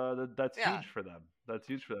that's Yeah. huge for them. That's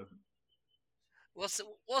huge for them. We'll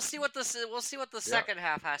see what the Yeah. second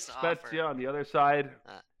half has to Spezia offer. on the other side.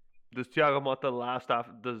 Uh, Does Thiago Motta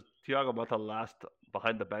last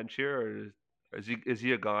behind the bench here, or is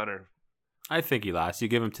he a goner? I think he lasts. You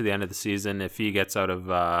give him to the end of the season. If he gets out of,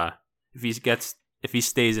 if he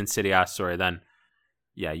stays in City A, then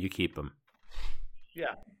yeah, you keep him.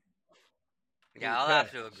 Yeah. Yeah, I'll Okay.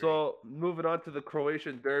 have to agree. So moving on to the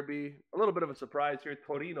Croatian derby, a little bit of a surprise here.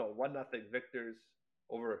 Torino 1-0 victors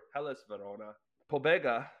over Hellas Verona.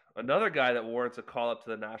 Pobega, another guy that warrants a call up to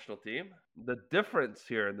the national team. The difference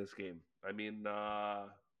here in this game, I mean, of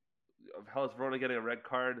Hellas Verona getting a red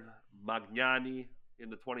card, Magnani in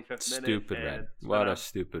the 25th minute. Stupid and red. What a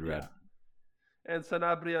stupid red. Yeah. And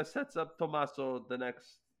Sanabria sets up Tommaso the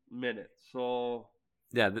next minute. So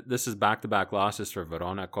Yeah, this is back-to-back losses for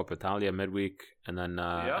Verona, Coppa Italia midweek, and then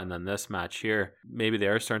this match here. Maybe they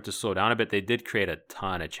are starting to slow down a bit. They did create a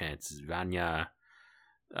ton of chances. Vanja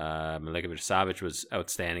Milinkovic-Savic was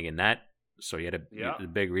outstanding in net, so you had a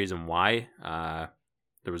big reason why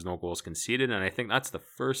there was no goals conceded, and I think that's the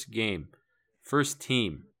first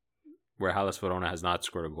team where Hellas Verona has not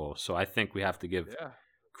scored a goal. So I think we have to give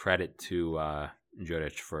credit to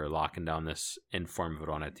Juric for locking down this informed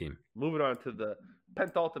Verona team. Moving on to the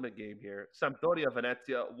penultimate game here, Sampdoria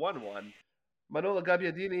Venezia 1-1. Manola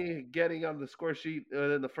Gabbiadini getting on the score sheet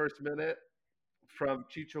in the first minute from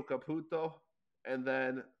Ciccio Caputo, and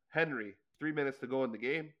then Henry, 3 minutes to go in the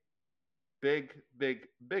game. Big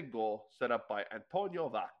goal set up by Antonio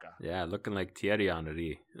Vacca. Yeah, looking like Thierry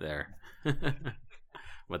Henry there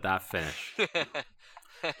with that finish.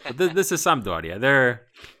 But this is Sampdoria. They're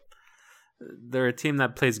a team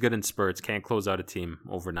that plays good in spurts, can't close out a team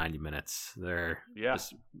over 90 minutes.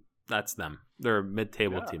 That's them. They're a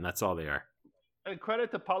mid-table team. That's all they are. And credit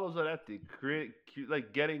to Paolo Zanetti,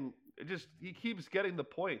 he keeps getting the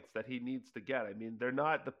points that he needs to get. I mean, they're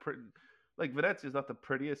not Venezia is not the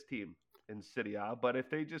prettiest team in Serie A, but if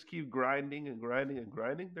they just keep grinding and grinding and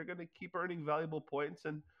grinding, they're going to keep earning valuable points,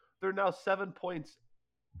 and they're now 7 points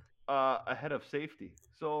ahead of safety.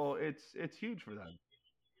 So it's huge for them.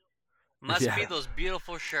 Must be those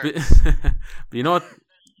beautiful shirts. But you know what?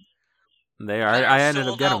 They are. I ended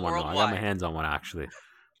up getting one. I got my hands on one actually.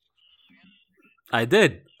 I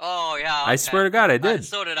did. Oh yeah. Okay. I swear to God, I did.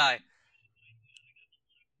 So did I.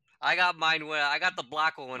 I got mine when I got the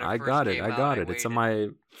black one when it I first got it. came I out. got it. It's in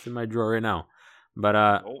my drawer right now.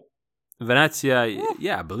 But Venezia,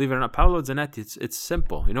 yeah, believe it or not, Paolo Zanetti, it's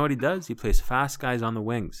simple. You know what he does? He plays fast guys on the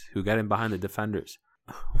wings who get in behind the defenders.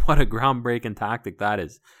 What a groundbreaking tactic that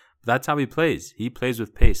is. But that's how he plays. He plays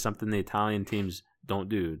with pace, something the Italian teams don't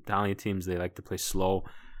do. Italian teams, they like to play slow,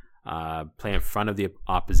 play in front of the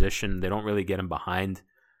opposition. They don't really get in behind.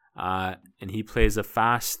 And he plays a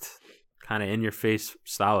fast, kind of in-your-face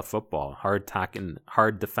style of football. Hard attacking,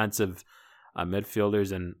 hard defensive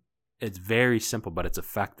midfielders, and it's very simple, but it's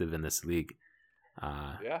effective in this league.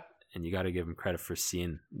 And you got to give him credit for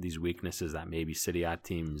seeing these weaknesses that maybe Serie A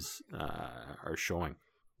teams are showing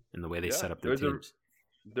in the way they set up their teams.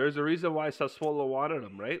 There's a reason why Sassuolo wanted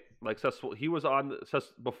him, right? Like Sassuolo, he was on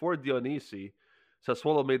before Dionisi.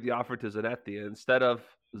 Sassuolo made the offer to Zanetti, and instead of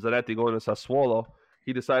Zanetti going to Sassuolo,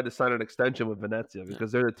 he decided to sign an extension with Venezia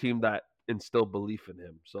because they're the team that instill belief in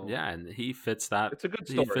him. So Yeah, and he fits that. it's a good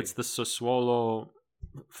He story. fits the Sassuolo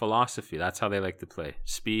philosophy. That's how they like to play.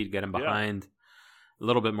 Speed, get him behind. A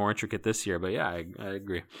little bit more intricate this year, but yeah, I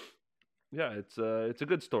agree. Yeah, it's a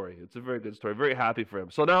good story. It's a very good story. Very happy for him.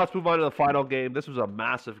 So now let's move on to the final game. This was a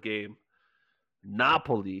massive game.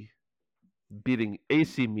 Napoli beating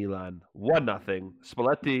AC Milan 1-0.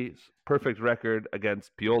 Spalletti's perfect record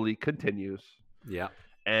against Pioli continues. Yeah.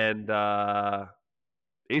 And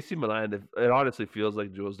AC Milan, it honestly feels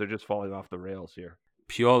like, Jules, they're just falling off the rails here.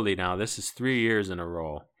 Pioli now, this is 3 years in a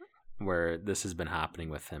row where this has been happening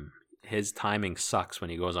with him. His timing sucks when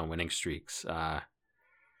he goes on winning streaks.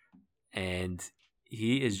 And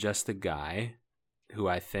he is just a guy who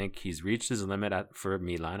I think he's reached his limit for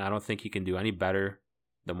Milan. I don't think he can do any better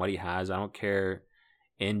than what he has. I don't care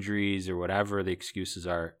injuries or whatever the excuses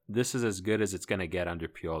are. This is as good as it's going to get under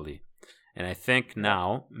Pioli. And I think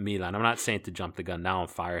now, Milan, I'm not saying to jump the gun now and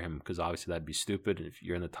fire him, because obviously that'd be stupid. If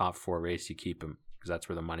you're in the top 4 race, you keep him, because that's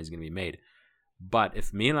where the money's going to be made. But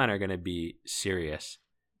if Milan are going to be serious,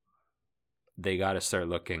 they got to start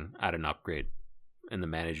looking at an upgrade in the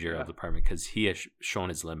managerial department, because he has shown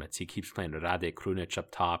his limits. He keeps playing Rade Krunic up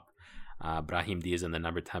top. Brahim Diaz in the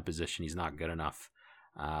number 10 position. He's not good enough.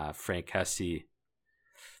 Frank Kessie,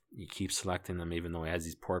 you keep selecting them even though he has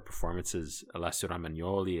these poor performances. Alessio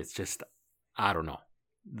Romagnoli, it's just, I don't know.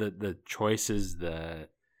 The choices,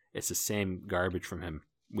 it's the same garbage from him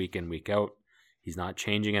week in, week out. He's not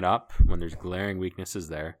changing it up when there's glaring weaknesses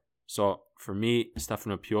there. So for me,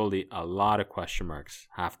 Stefano Pioli, a lot of question marks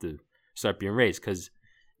have to start being raised, because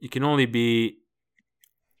you can only be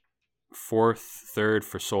 4th, 3rd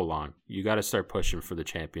for so long. You got to start pushing for the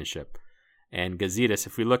championship. And Gazidis,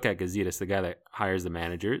 if we look at Gazidis, the guy that hires the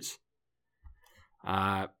managers,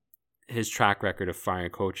 his track record of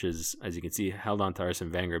firing coaches, as you can see, held on to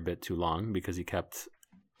Arsene Wenger a bit too long because he kept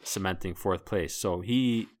cementing 4th place. So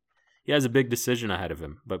he has a big decision ahead of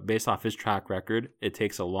him. But based off his track record, it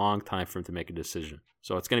takes a long time for him to make a decision.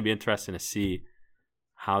 So it's going to be interesting to see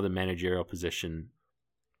how the managerial position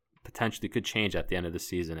potentially could change at the end of the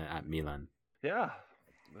season at Milan. Yeah,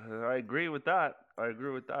 I agree with that.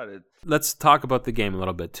 Let's talk about the game a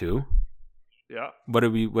little bit too. Yeah. What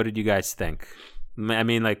did you guys think? I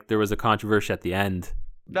mean, like, there was a controversy at the end.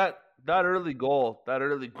 That early goal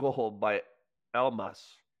by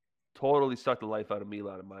Elmas totally sucked the life out of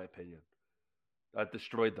Milan, in my opinion. That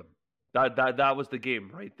destroyed them. That was the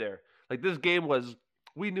game right there. Like,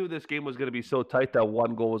 we knew this game was going to be so tight that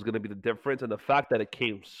one goal was going to be the difference, and the fact that it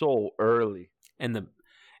came so early. And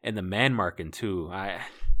the man marking too.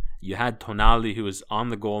 You had Tonali, who was on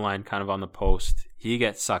the goal line, kind of on the post. He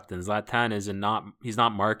gets sucked, and Zlatan he's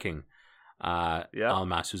not marking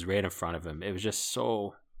Elmas, who's right in front of him. It was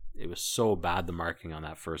so bad, the marking on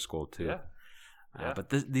that first goal too. But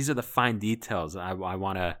these are the fine details I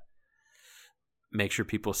want to make sure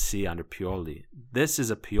people see under Pioli. This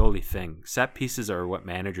is a Pioli thing. Set pieces are what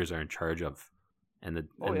managers are in charge of, and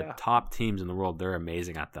the top teams in the world, they're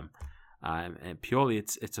amazing at them. And Pioli,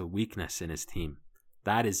 it's a weakness in his team.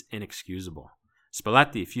 That is inexcusable.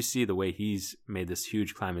 Spalletti, if you see the way he's made this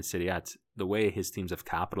huge climb in Serie A, the way his teams have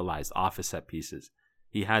capitalized off of set pieces,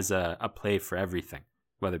 he has a play for everything,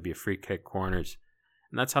 whether it be a free kick, corners,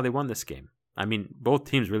 and that's how they won this game. I mean, both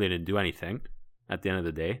teams really didn't do anything at the end of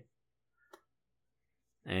the day.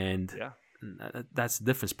 And that's the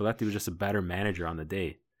difference. Spalletti was just a better manager on the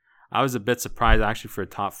day. I was a bit surprised, actually, for a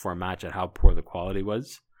top 4 match at how poor the quality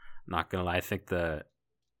was. I'm not going to lie. I think the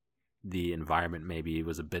environment maybe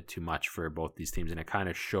was a bit too much for both these teams, and it kind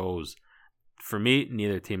of shows. For me,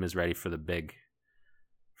 neither team is ready for the big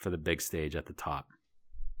stage at the top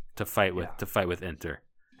to fight with Inter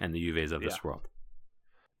and the Juves of this world.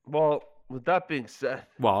 Well, with that being said,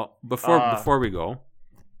 before we go,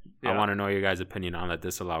 I want to know your guys' opinion on that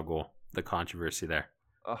disallowed goal, the controversy there.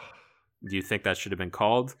 Do you think that should have been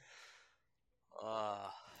called?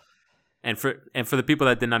 And for the people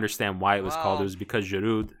that didn't understand why it was called, it was because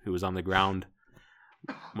Giroud, who was on the ground,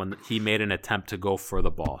 when he made an attempt to go for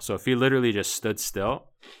the ball. So if he literally just stood still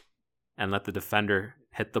and let the defender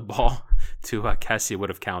hit the ball to Kessie, would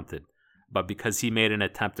have counted. But because he made an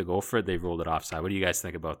attempt to go for it, they ruled it offside. What do you guys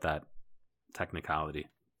think about that technicality?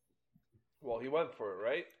 Well, he went for it,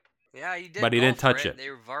 right? Yeah, he did. But he didn't touch it. They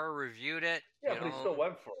VAR reviewed it. Yeah, but he still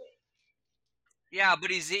went for it. Yeah,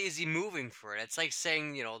 but is he moving for it? It's like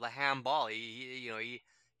saying, the handball.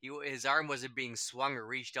 His arm wasn't being swung or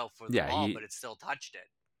reached out for the ball, but it still touched it.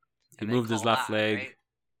 He moved his left leg. Right?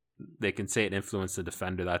 They can say it influenced the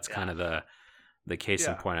defender. That's kind of the case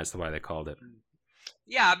in point as to why they called it.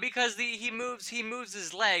 Yeah, because he moves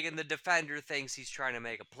his leg and the defender thinks he's trying to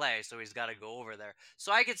make a play, so he's got to go over there.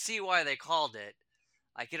 So I could see why they called it.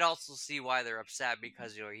 I could also see why they're upset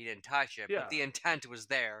because he didn't touch it, Yeah. but the intent was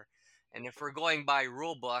there. And if we're going by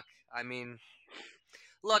rule book, I mean,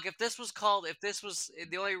 look, if this was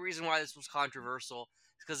the only reason why this was controversial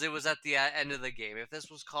is because it was at the end of the game. If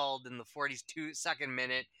this was called in the 42nd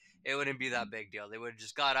minute, it wouldn't be that big deal. They would have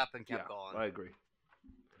just got up and kept going. I agree.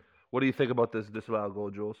 What do you think about this disallowed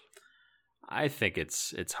goal, Jules? I think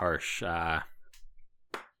it's harsh. I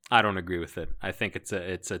don't agree with it. I think it's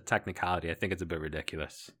a technicality. I think it's a bit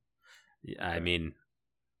ridiculous. I mean,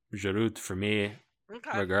 Giroud, for me,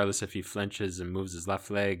 regardless if he flinches and moves his left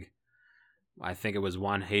leg, I think it was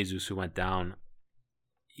Juan Jesus who went down.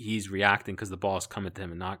 He's reacting because the ball is coming to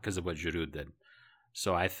him and not because of what Giroud did.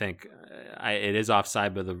 So I think it is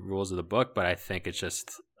offside by the rules of the book, but I think it's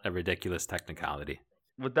just a ridiculous technicality.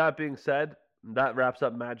 With that being said, that wraps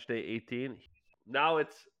up match day 18. Now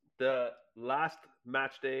it's the last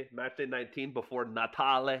match day 19 before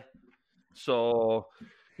Natale. So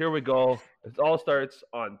here we go. It all starts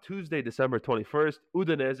on Tuesday, December 21st.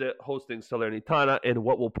 Udinese hosting Salernitana in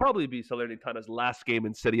what will probably be Salernitana's last game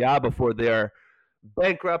in Serie A before they are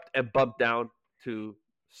bankrupt and bumped down to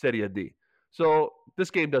Serie D. So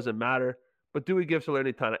this game doesn't matter, but do we give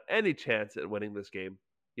Salernitana any chance at winning this game?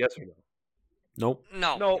 Yes or no? Nope.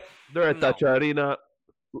 No. They're at Dacia Arena.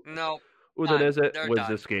 No. Udinese They're wins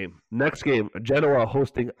done. this game. Next game, Genoa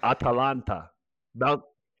hosting Atalanta.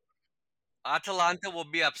 Atalanta will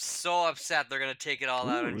be so upset they're going to take it all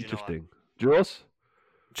out on Genoa. Interesting. Jules?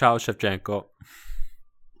 Ciao, Shevchenko.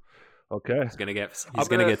 Okay. He's gonna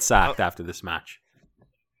get sacked after this match.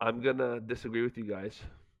 I'm gonna disagree with you guys.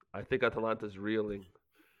 I think Atalanta's reeling,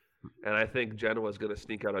 and I think Genoa's gonna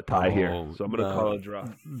sneak out a tie here. So I'm gonna call a draw.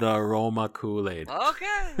 The Roma Kool-Aid.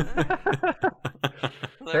 Okay.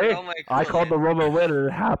 Hey, I called the Roma win and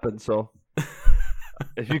it happened. So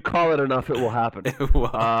if you call it enough, it will happen.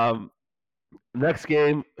 Next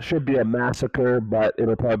game should be a massacre, but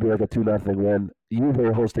it'll probably be like a 2-0 win.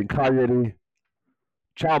 Juve hosting Cagliari.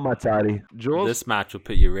 Ciao, Mazzari. Jules? This match will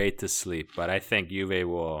put you right to sleep, but I think Juve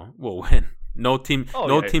will win. No team's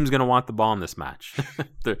gonna want the ball in this match.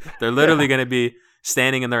 they're literally gonna be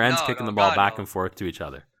standing in their ends, kicking the ball back and forth to each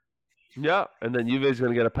other. Yeah, and then Juve's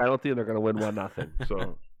gonna get a penalty and they're gonna win 1-0.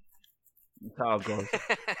 So that's how it goes.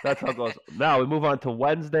 That's how it goes. Now we move on to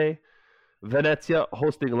Wednesday. Venezia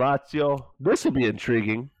hosting Lazio. This will be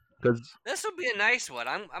intriguing because this will be a nice one.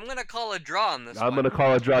 I'm gonna call a draw on this one. I'm gonna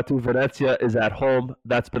call a draw too. Venezia is at home.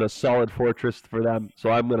 That's been a solid fortress for them. So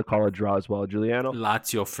I'm gonna call a draw as well. Giuliano?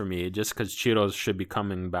 Lazio for me, just because Chiros should be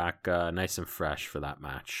coming back nice and fresh for that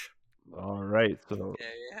match. All right. So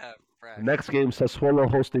yeah, fresh. Next game, Sassuolo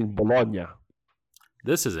hosting Bologna.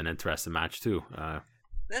 This is an interesting match too.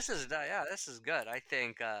 This is good. I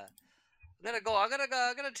think I'm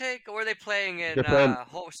gonna take. Where are they playing in? They're playing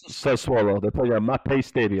Sassuolo. They're playing at Mapei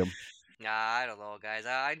Stadium. Nah, I don't know, guys.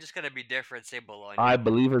 I'm just gonna be different. Say Bologna. I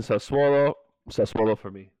believe in Sassuolo. Sassuolo for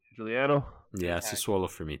me. Giuliano? Yeah, Sassuolo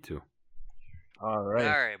for me too. All right.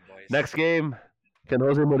 All right, boys. Next game, can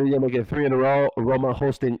Jose Mourinho make it 3 in a row? Roma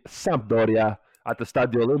hosting Sampdoria at the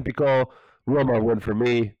Stadio Olimpico. Roma win for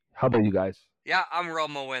me. How about you guys? Yeah, I'm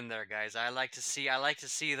Roma win there, guys. I like to see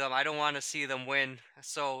them. I don't want to see them win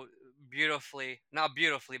so not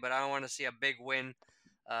beautifully, but I don't want to see a big win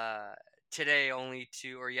yesterday only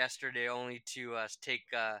to take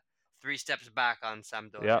 3 steps back on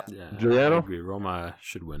Sampdoria. Yeah. Giuliano? I agree. Roma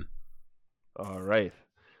should win. All right.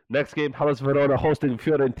 Next game, Hellas Verona hosting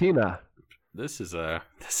Fiorentina. This is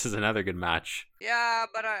another good match. Yeah,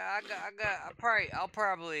 but I'll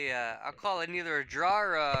call it either a draw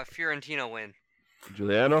or a Fiorentina win.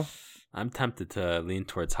 Giuliano? I'm tempted to lean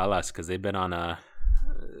towards Hellas because they've been on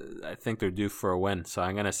I think they're due for a win, so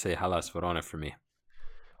I'm gonna say Hellas Verona for me.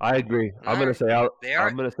 I agree. I'm gonna say they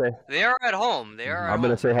are at home. I'm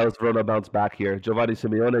gonna say Hellas Verona bounce back here. Giovanni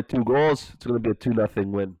Simeone 2 goals. It's gonna be a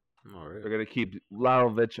 2-0 win. All right. They're gonna keep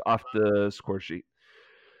Vlahovic off the score sheet.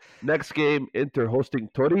 Next game, Inter hosting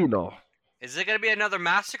Torino. Is it going to be another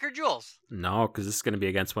massacre, Jules? No, because this is going to be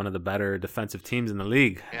against one of the better defensive teams in the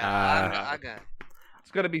league. Yeah,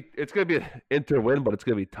 it's gonna be an Inter win, but it's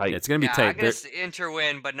gonna be tight. Yeah, it's gonna be tight. I'm gonna Inter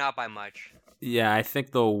win, but not by much. Yeah, I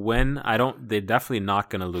think they'll win. They're definitely not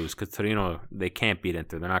gonna lose because Torino, they can't beat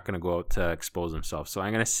Inter. They're not gonna go out to expose themselves. So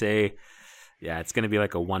I'm gonna say, yeah, it's gonna be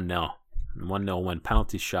like a 1-0 win,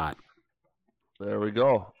 penalty shot. There we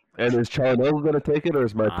go. And is Cialanoglu going to take it, or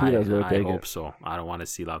is Martinez going to take it? I hope so. I don't want to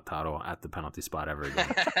see Lautaro at the penalty spot ever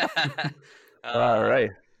again. All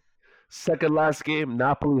right. Second last game,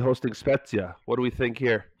 Napoli hosting Spezia. What do we think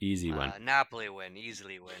here? Easy one. Napoli win.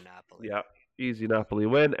 Easily win Napoli. Yeah, easy Napoli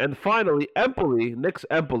win. And finally, Empoli, Knicks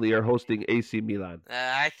Empoli are hosting AC Milan.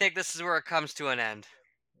 I think this is where it comes to an end.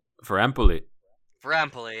 For Empoli. For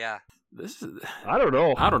Empoli, yeah. This is, I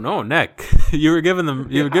don't know. Nick. You were giving them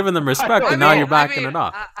respect, and now you're backing it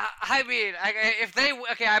off. I'll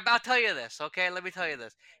tell you this. Okay, let me tell you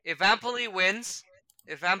this. If Empoli wins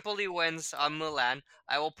on Milan,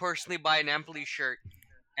 I will personally buy an Empoli shirt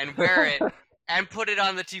and wear it and put it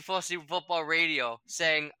on the Tifosi Football Radio,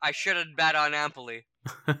 saying I should have bet on Empoli.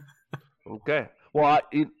 Okay. Well,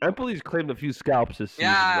 Empoli's claimed a few scalps this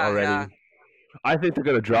season already. Yeah. I think they're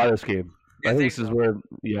going to draw this game. I think this is where,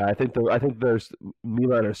 I think there's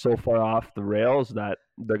Milan are so far off the rails that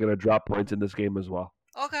they're going to drop points in this game as well.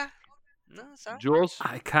 Okay. No, sorry. Jules?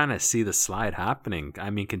 I kind of see the slide happening. I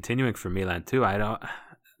mean, continuing for Milan too. I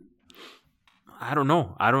don't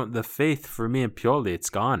know. The faith for me in Pioli, it's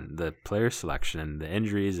gone. The player selection and the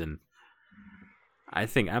injuries, and I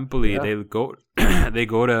think Empoli they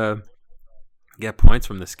go to get points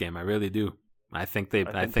from this game. I really do. I think they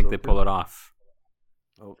pull it off.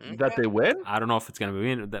 Okay. That they win? I don't know if it's going to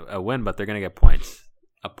be a win, but they're going to get points.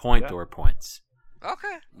 A point or points.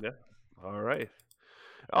 Okay. Yeah. All right.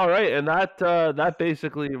 And that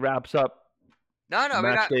basically wraps up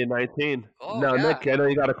match day 19. Now, Nick, I know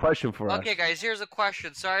you got a question for us. Okay, guys, here's a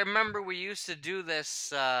question. So I remember we used to do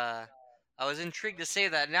this. I was intrigued to say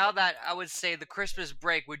that. Now that I would say the Christmas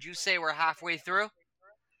break, would you say we're halfway through?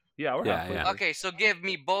 Yeah, we're halfway through. Okay, so give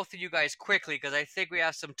me both of you guys quickly, because I think we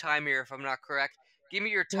have some time here if I'm not correct. Give me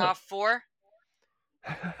your top four,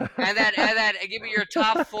 and then give me your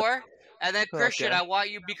top four, and then Christian, I want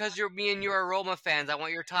you, because me and you are Roma fans, I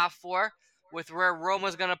want your top four with where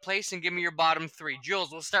Roma's gonna place, and give me your bottom three. Jules,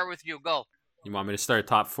 we'll start with you. Go. You want me to start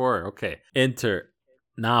top four? Okay. Inter,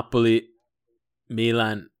 Napoli,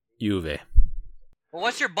 Milan, Juve. Well,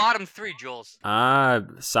 what's your bottom three, Jules?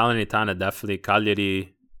 Salernitana definitely.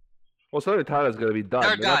 Cagliari. Well, Salernitana is going to be done.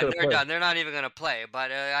 They're done. They're not even going to play.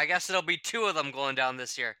 But I guess it'll be two of them going down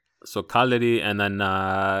this year. So Cagliari, and then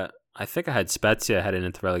I think I had Spezia heading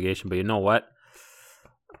into relegation. But you know what?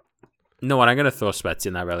 I'm going to throw Spezia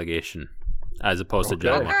in that relegation as opposed to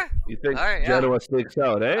Genoa. Okay. You think Genoa sneaks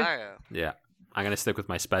out, eh? Yeah. I'm going to stick with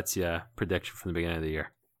my Spezia prediction from the beginning of the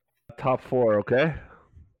year. Top four, okay?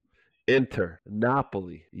 Inter,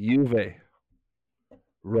 Napoli, Juve,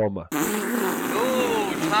 Roma.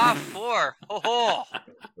 Top four.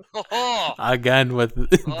 Again with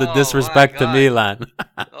the disrespect to Milan.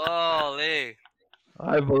 Holy.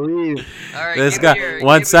 I believe. All right, this guy.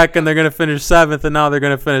 1 second they're gonna finish 7th, and now they're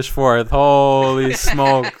gonna finish 4th. Holy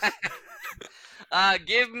smoke!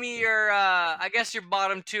 Give me your. I guess your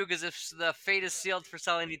bottom two, because if the fate is sealed for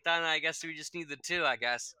Salernitana, I guess we just need the two. I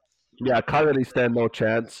guess. Yeah, Cagliari stand no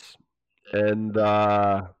chance, and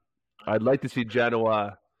I'd like to see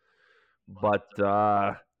Genoa. But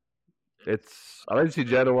I'd like to see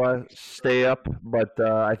Genoa stay up, but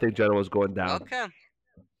I think Genoa's going down. Okay.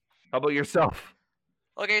 How about yourself?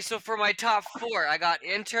 Okay, so for my top four, I got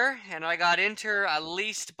Inter, and I got Inter at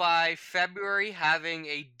least by February, having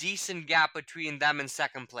a decent gap between them and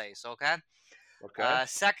second place, okay? Okay.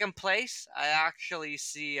 Second place, I actually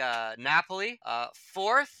see Napoli.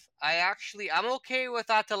 Fourth, I'm okay with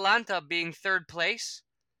Atalanta being third place.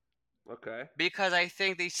 Okay. Because I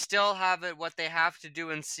think they still have what they have to do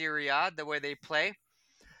in Serie A, the way they play.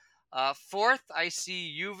 Fourth, I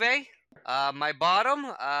see Juve. My bottom,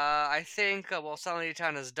 I think,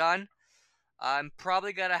 Salernitana's done. I'm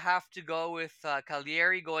probably going to have to go with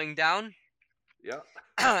Cagliari going down. Yeah.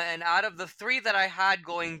 And out of the three that I had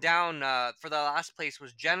going down for the last place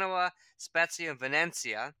was Genoa, Spezia, and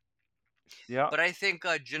Venezia. Yeah. But I think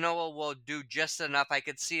Genoa will do just enough. I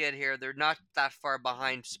could see it here. They're not that far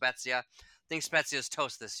behind Spezia. I think Spezia's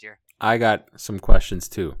toast this year. I got some questions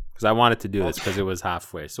too, because I wanted to do this because it was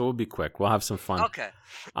halfway. So we'll be quick. We'll have some fun. Okay.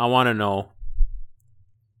 I want to know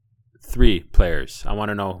 3 players. I want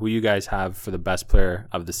to know who you guys have for the best player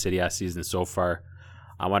of the Serie A season so far.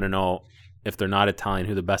 I want to know, if they're not Italian,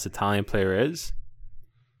 who the best Italian player is.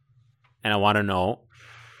 And I want to know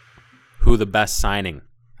who the best signing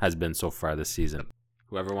has been so far this season.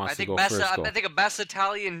 Whoever wants to go first, go. I think a best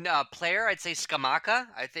Italian player, I'd say Scamacca.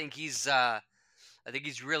 I think he's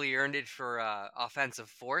really earned it for offensive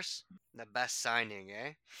force. The best signing,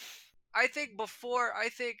 eh? The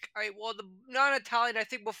non-Italian, I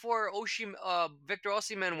think before Victor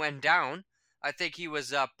Osimhen went down, I think he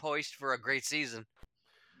was poised for a great season.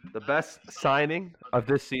 The best signing of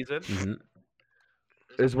this season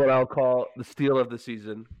is what I'll call the steal of the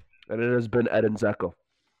season, and it has been Edin Dzeko.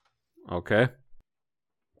 Okay.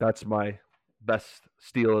 That's my best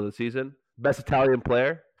steal of the season. Best Italian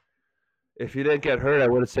player. If he didn't get hurt, I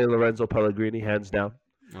would say Lorenzo Pellegrini, hands down.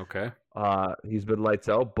 Okay. He's been lights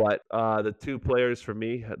out. But the two players for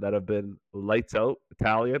me that have been lights out,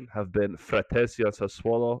 Italian, have been Fratesi on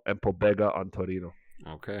Sassuolo and Pobega on Torino.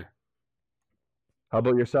 Okay. How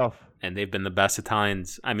about yourself? And they've been the best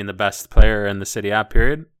the best player in the Serie A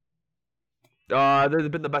period? They've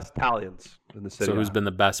been the best Italians in the city. So who's been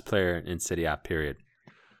the best player in Serie A period?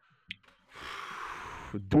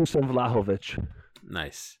 Dusan Vlahovic.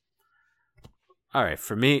 Nice. All right,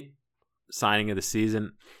 for me, signing of the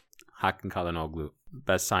season, Hakan Çalhanoğlu.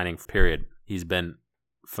 Best signing period. He's been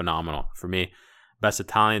phenomenal. For me, best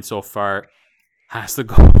Italian so far has to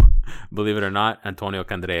go, believe it or not, Antonio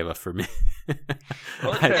Candreva for me.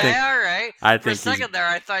 Okay, all right. For a second there,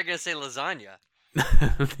 I thought you were going to say lasagna.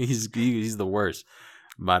 he's the worst.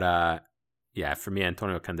 But yeah, for me,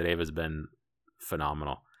 Antonio Candreva has been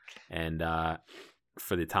phenomenal. And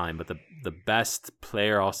for the Italian, but the best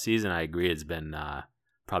player all season, I agree, has been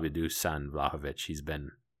probably Dusan Vlahovic. He's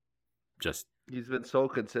been so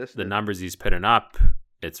consistent. The numbers he's putting up,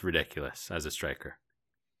 it's ridiculous as a striker.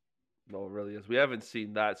 No, it really is. We haven't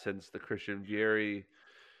seen that since the Christian Vieri,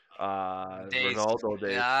 Ronaldo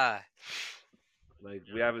days. Yeah. Like,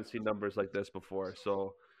 we haven't seen numbers like this before,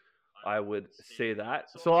 so I would say that.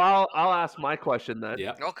 So I'll ask my question then.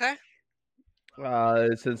 Yeah. Okay.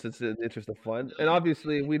 Since it's in the interest of fun, and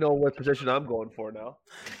obviously we know what position I'm going for now.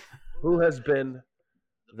 Who has been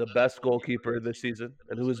the best goalkeeper this season,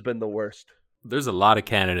 and who has been the worst? There's a lot of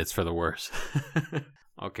candidates for the worst.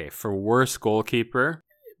 Okay, for worst goalkeeper,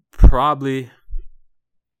 probably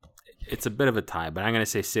it's a bit of a tie, but I'm going to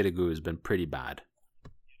say Sirigu has been pretty bad.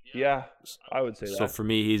 Yeah, I would say that. So for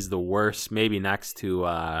me, he's the worst. Maybe next to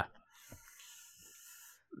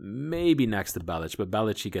Belic, but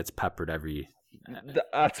Belic, he gets peppered every.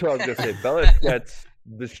 That's what I was gonna say. Belic gets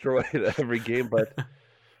destroyed every game, but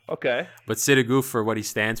okay. But Sirigu, for what he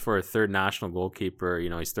stands for, a third national goalkeeper,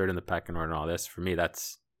 he's third in the pecking order and all this. For me,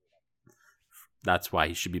 that's why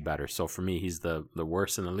he should be better. So for me, he's the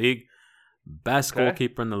worst in the league. Best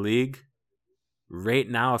goalkeeper in the league right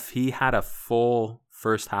now. If he had a full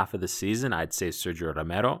first half of the season, I'd say Sergio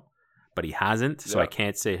Romero, but he hasn't, so I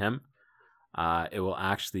can't say him. It will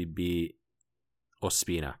actually be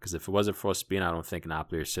Ospina, because if it wasn't for Ospina, I don't think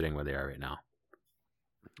Napoli are sitting where they are right now.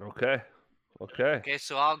 Okay. Okay,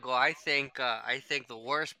 so I'll go. I think the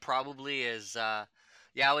worst probably is I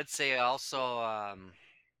would say also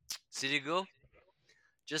Sirigu,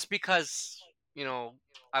 just because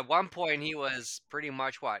at one point he was pretty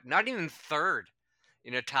much not even third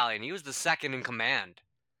in Italian. He was the second in command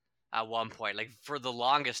at one point, like for the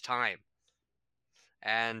longest time.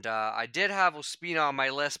 And I did have Ospina on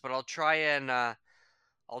my list, but I'll try and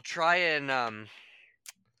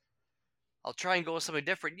go with something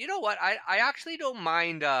different. You know what? I actually don't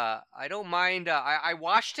mind. I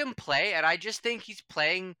watched him play, and I just think he's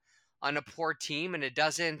playing on a poor team, and it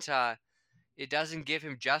doesn't give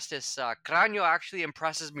him justice. Cragno actually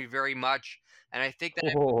impresses me very much, and I think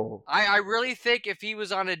that I really think if he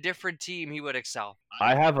was on a different team, he would excel.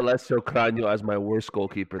 I have Alessio Cragno as my worst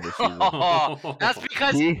goalkeeper this season. That's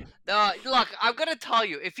because look, I'm gonna tell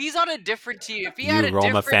you, if he's on a different team, if he had a Roma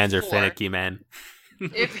different fans are floor, finicky, man.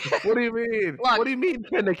 What do you mean? What do you mean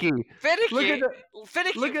finicky? Finicky.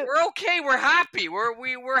 We're okay. We're happy.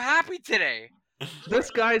 We're happy today. This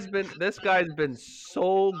guy's been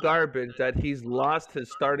so garbage that he's lost his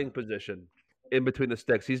starting position in between the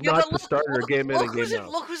sticks. He's not the starter game in and game out.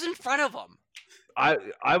 Look who's in front of him.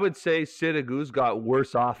 I would say Sirigu's got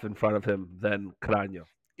worse off in front of him than Cragno.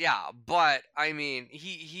 Yeah, but I mean,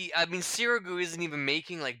 Sirigu isn't even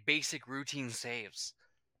making like basic routine saves.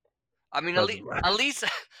 I mean, at least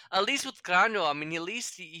with Cragno, I mean, at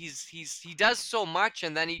least he does so much,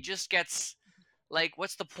 and then he just gets like,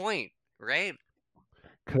 what's the point, right?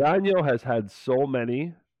 Cragno has had so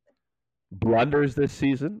many blunders this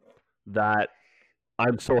season that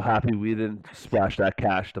I'm so happy we didn't splash that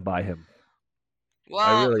cash to buy him. Well,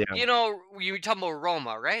 I really am. You were talking about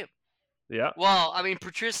Roma, right? Yeah. Well, I mean,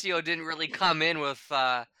 Patricio didn't really come in with,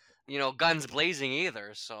 guns blazing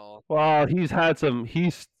either. So. Well, he's had some.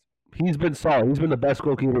 He's been solid. He's been the best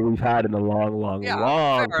goalkeeper we've had in a long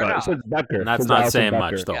time. Since Becker. And that's since not Alison saying Becker.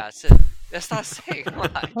 much, though. Yeah, that's not saying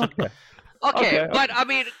much. Okay. But I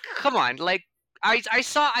mean, come on. Like, I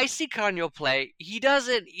see Cragno play.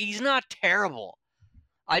 He's not terrible.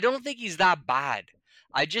 I don't think he's that bad.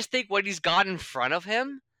 I just think what he's got in front of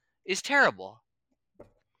him is terrible.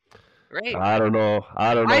 Right? I don't know.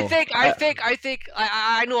 I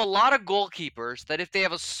know a lot of goalkeepers that if they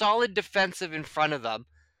have a solid defensive in front of them,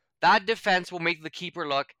 that defense will make the keeper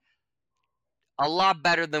look a lot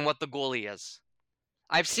better than what the goalie is.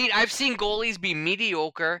 I've seen goalies be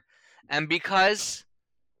mediocre, and because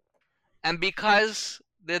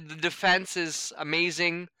the defense is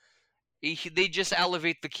amazing, they just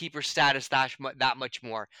elevate the keeper status that much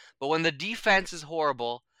more. But when the defense is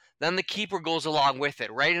horrible, then the keeper goes along with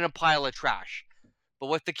it, right in a pile of trash. But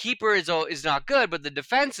what the keeper is not good, but the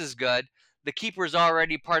defense is good, the keeper is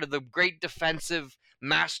already part of the great defensive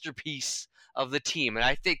masterpiece of the team, and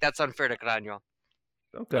I think that's unfair to Cráneo.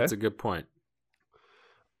 Okay, That's a good point.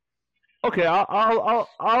 Okay, I'll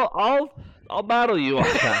battle you on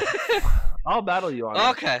that. I'll battle you on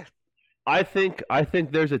that. Okay. I think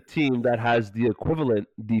there's a team that has the equivalent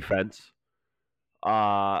defense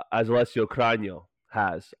as Alessio Cráneo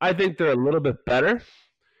has. I think they're a little bit better,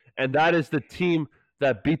 and that is the team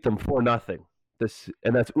that beat them 4-0.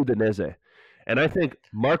 And that's Udinese. And I think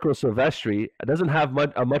Marco Silvestri doesn't have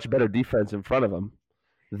a much better defense in front of him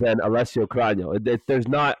than Alessio Cráneo.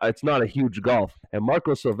 It's not a huge gulf. And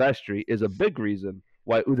Marco Silvestri is a big reason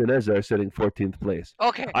why Udinese are sitting 14th place.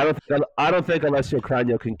 Okay. I don't think Alessio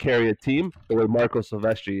Cráneo can carry a team the way Marco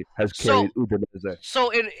Silvestri has carried Udinese.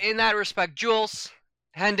 So in that respect, Jules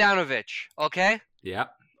Handanovic, okay? Yeah.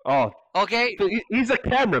 Oh, okay. He's a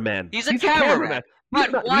cameraman. He's a cameraman.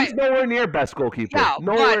 He's nowhere near best goalkeeper. Yeah,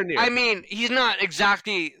 nowhere near. I mean, he's not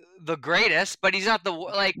exactly the greatest, but he's not the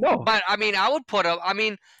No. But I mean, I would put him. I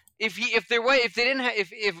mean, if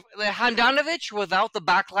Handanovic without the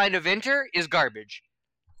backline of Inter is garbage.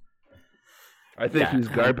 I think he's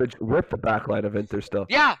garbage with the backline of Inter still.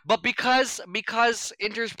 Yeah, but because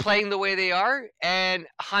Inter's playing the way they are, and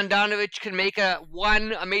Handanovic can make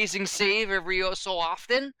one amazing save every so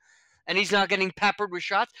often, and he's not getting peppered with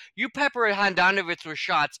shots. You pepper Handanovic with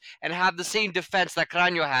shots and have the same defense that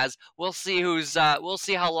Cráneo has. We'll see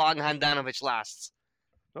how long Handanovic lasts.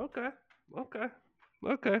 Okay.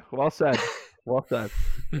 Well said. Well,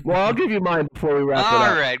 I'll give you mine before we wrap it up.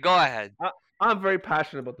 All right, go ahead. I'm very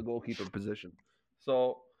passionate about the goalkeeper position.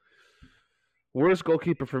 So, worst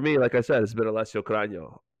goalkeeper for me, like I said, has been Alessio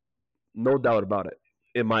Cráneo. No doubt about it,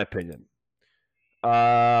 in my opinion.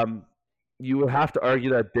 You would have to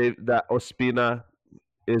argue that Ospina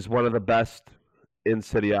is one of the best in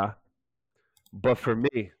Serie A. But for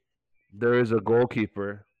me, there is a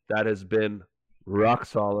goalkeeper that has been rock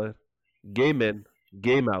solid, game in,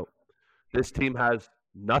 game out. This team has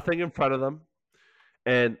nothing in front of them,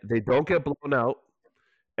 and they don't get blown out,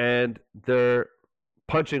 and they're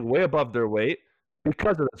punching way above their weight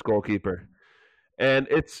because of this goalkeeper. And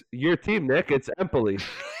it's your team, Nick. It's Empoli.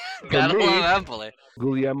 Gotta love Empoli.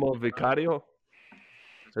 Guglielmo Vicario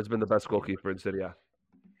has been the best goalkeeper in Serie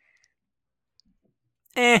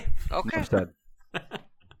A. Okay.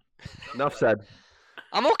 Enough said.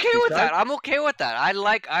 I'm okay with that. I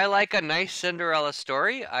like a nice Cinderella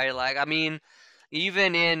story. I mean,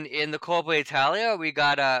 even in the Coppa Italia, we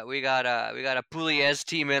got a Pugliese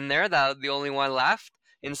team in there. That the only one left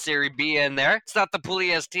in Serie B in there. It's not the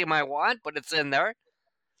Pugliese team I want, but it's in there.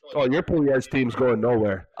 Oh, your Pugliese team's going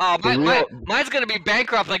nowhere. Oh, mine's gonna be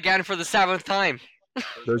bankrupt again for the 7th time.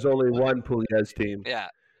 There's only one Pugliese team. Yeah.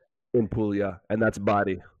 In Puglia, and that's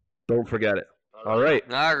Bari. Don't forget it. All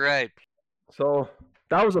right. So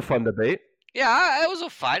that was a fun debate. Yeah, it was a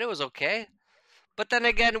fight. It was okay. But then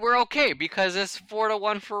again, we're okay because it's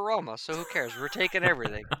 4-1 for Roma. So who cares? We're taking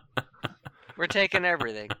everything.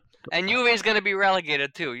 And Juve's going to be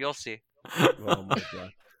relegated too. You'll see. Oh my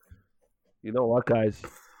God. You know what, guys?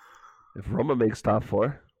 If Roma makes top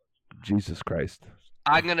 4, Jesus Christ.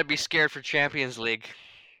 I'm going to be scared for Champions League.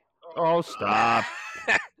 Oh, stop.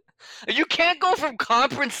 You can't go from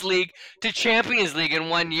Conference League to Champions League in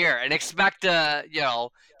 1 year and expect to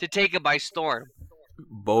take it by storm.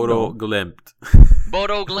 Bodo Glimt.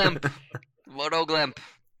 Bodo Glimt.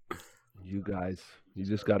 You guys, you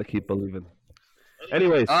just got to keep believing.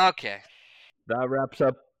 Anyways. Okay. That wraps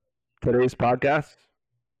up today's podcast.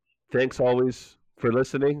 Thanks always for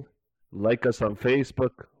listening. Like us on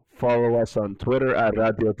Facebook. Follow us on Twitter at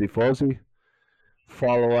Radio Tifosi.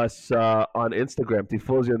 Follow us on Instagram,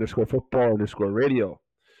 Tifosi_football_radio.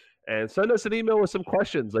 And send us an email with some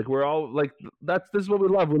questions. Like this is what we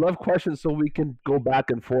love. We love questions so we can go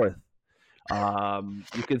back and forth.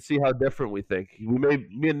 You can see how different we think.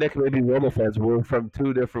 Me and Nick may be Roma fans, but we're from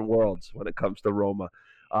 2 different worlds when it comes to Roma.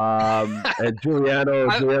 And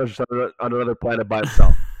Giuliano's on another planet by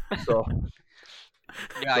himself. So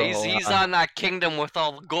yeah, he's on that kingdom with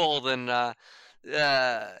all the gold and I'm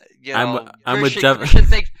with Jeff.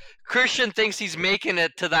 Christian thinks he's making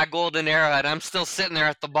it to that golden era, and I'm still sitting there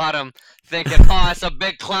at the bottom thinking, "Oh, it's a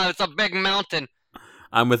big cloud, it's a big mountain."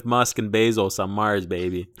 I'm with Musk and Bezos on Mars,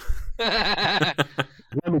 baby. Let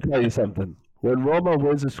me tell you something. When Roma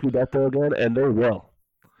wins the Scudetto again, and they will,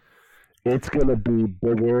 it's going to be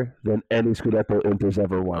bigger than any Scudetto Inter's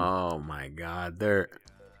ever won. Oh, my God.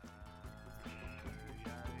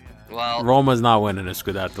 Well, Roma's not winning a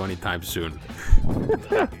Scudetto anytime soon.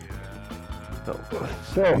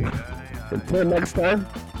 So, until next time,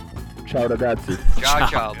 ciao ragazzi. ciao,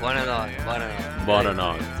 ciao. Buonanotte.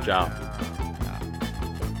 Buonanotte. Ciao.